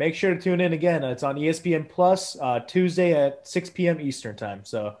 guys. And make sure to tune in again. It's on ESPN Plus Tuesday at 6 p.m. Eastern time.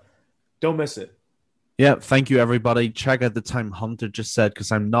 So don't miss it. Yeah, thank you, everybody. Check out the time Hunter just said,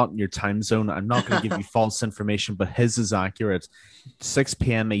 because I'm not in your time zone. I'm not going to give you false information, but his is accurate. 6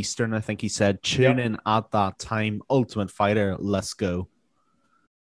 p.m. Eastern, I think he said. Tune in at that time. Ultimate Fighter, let's go.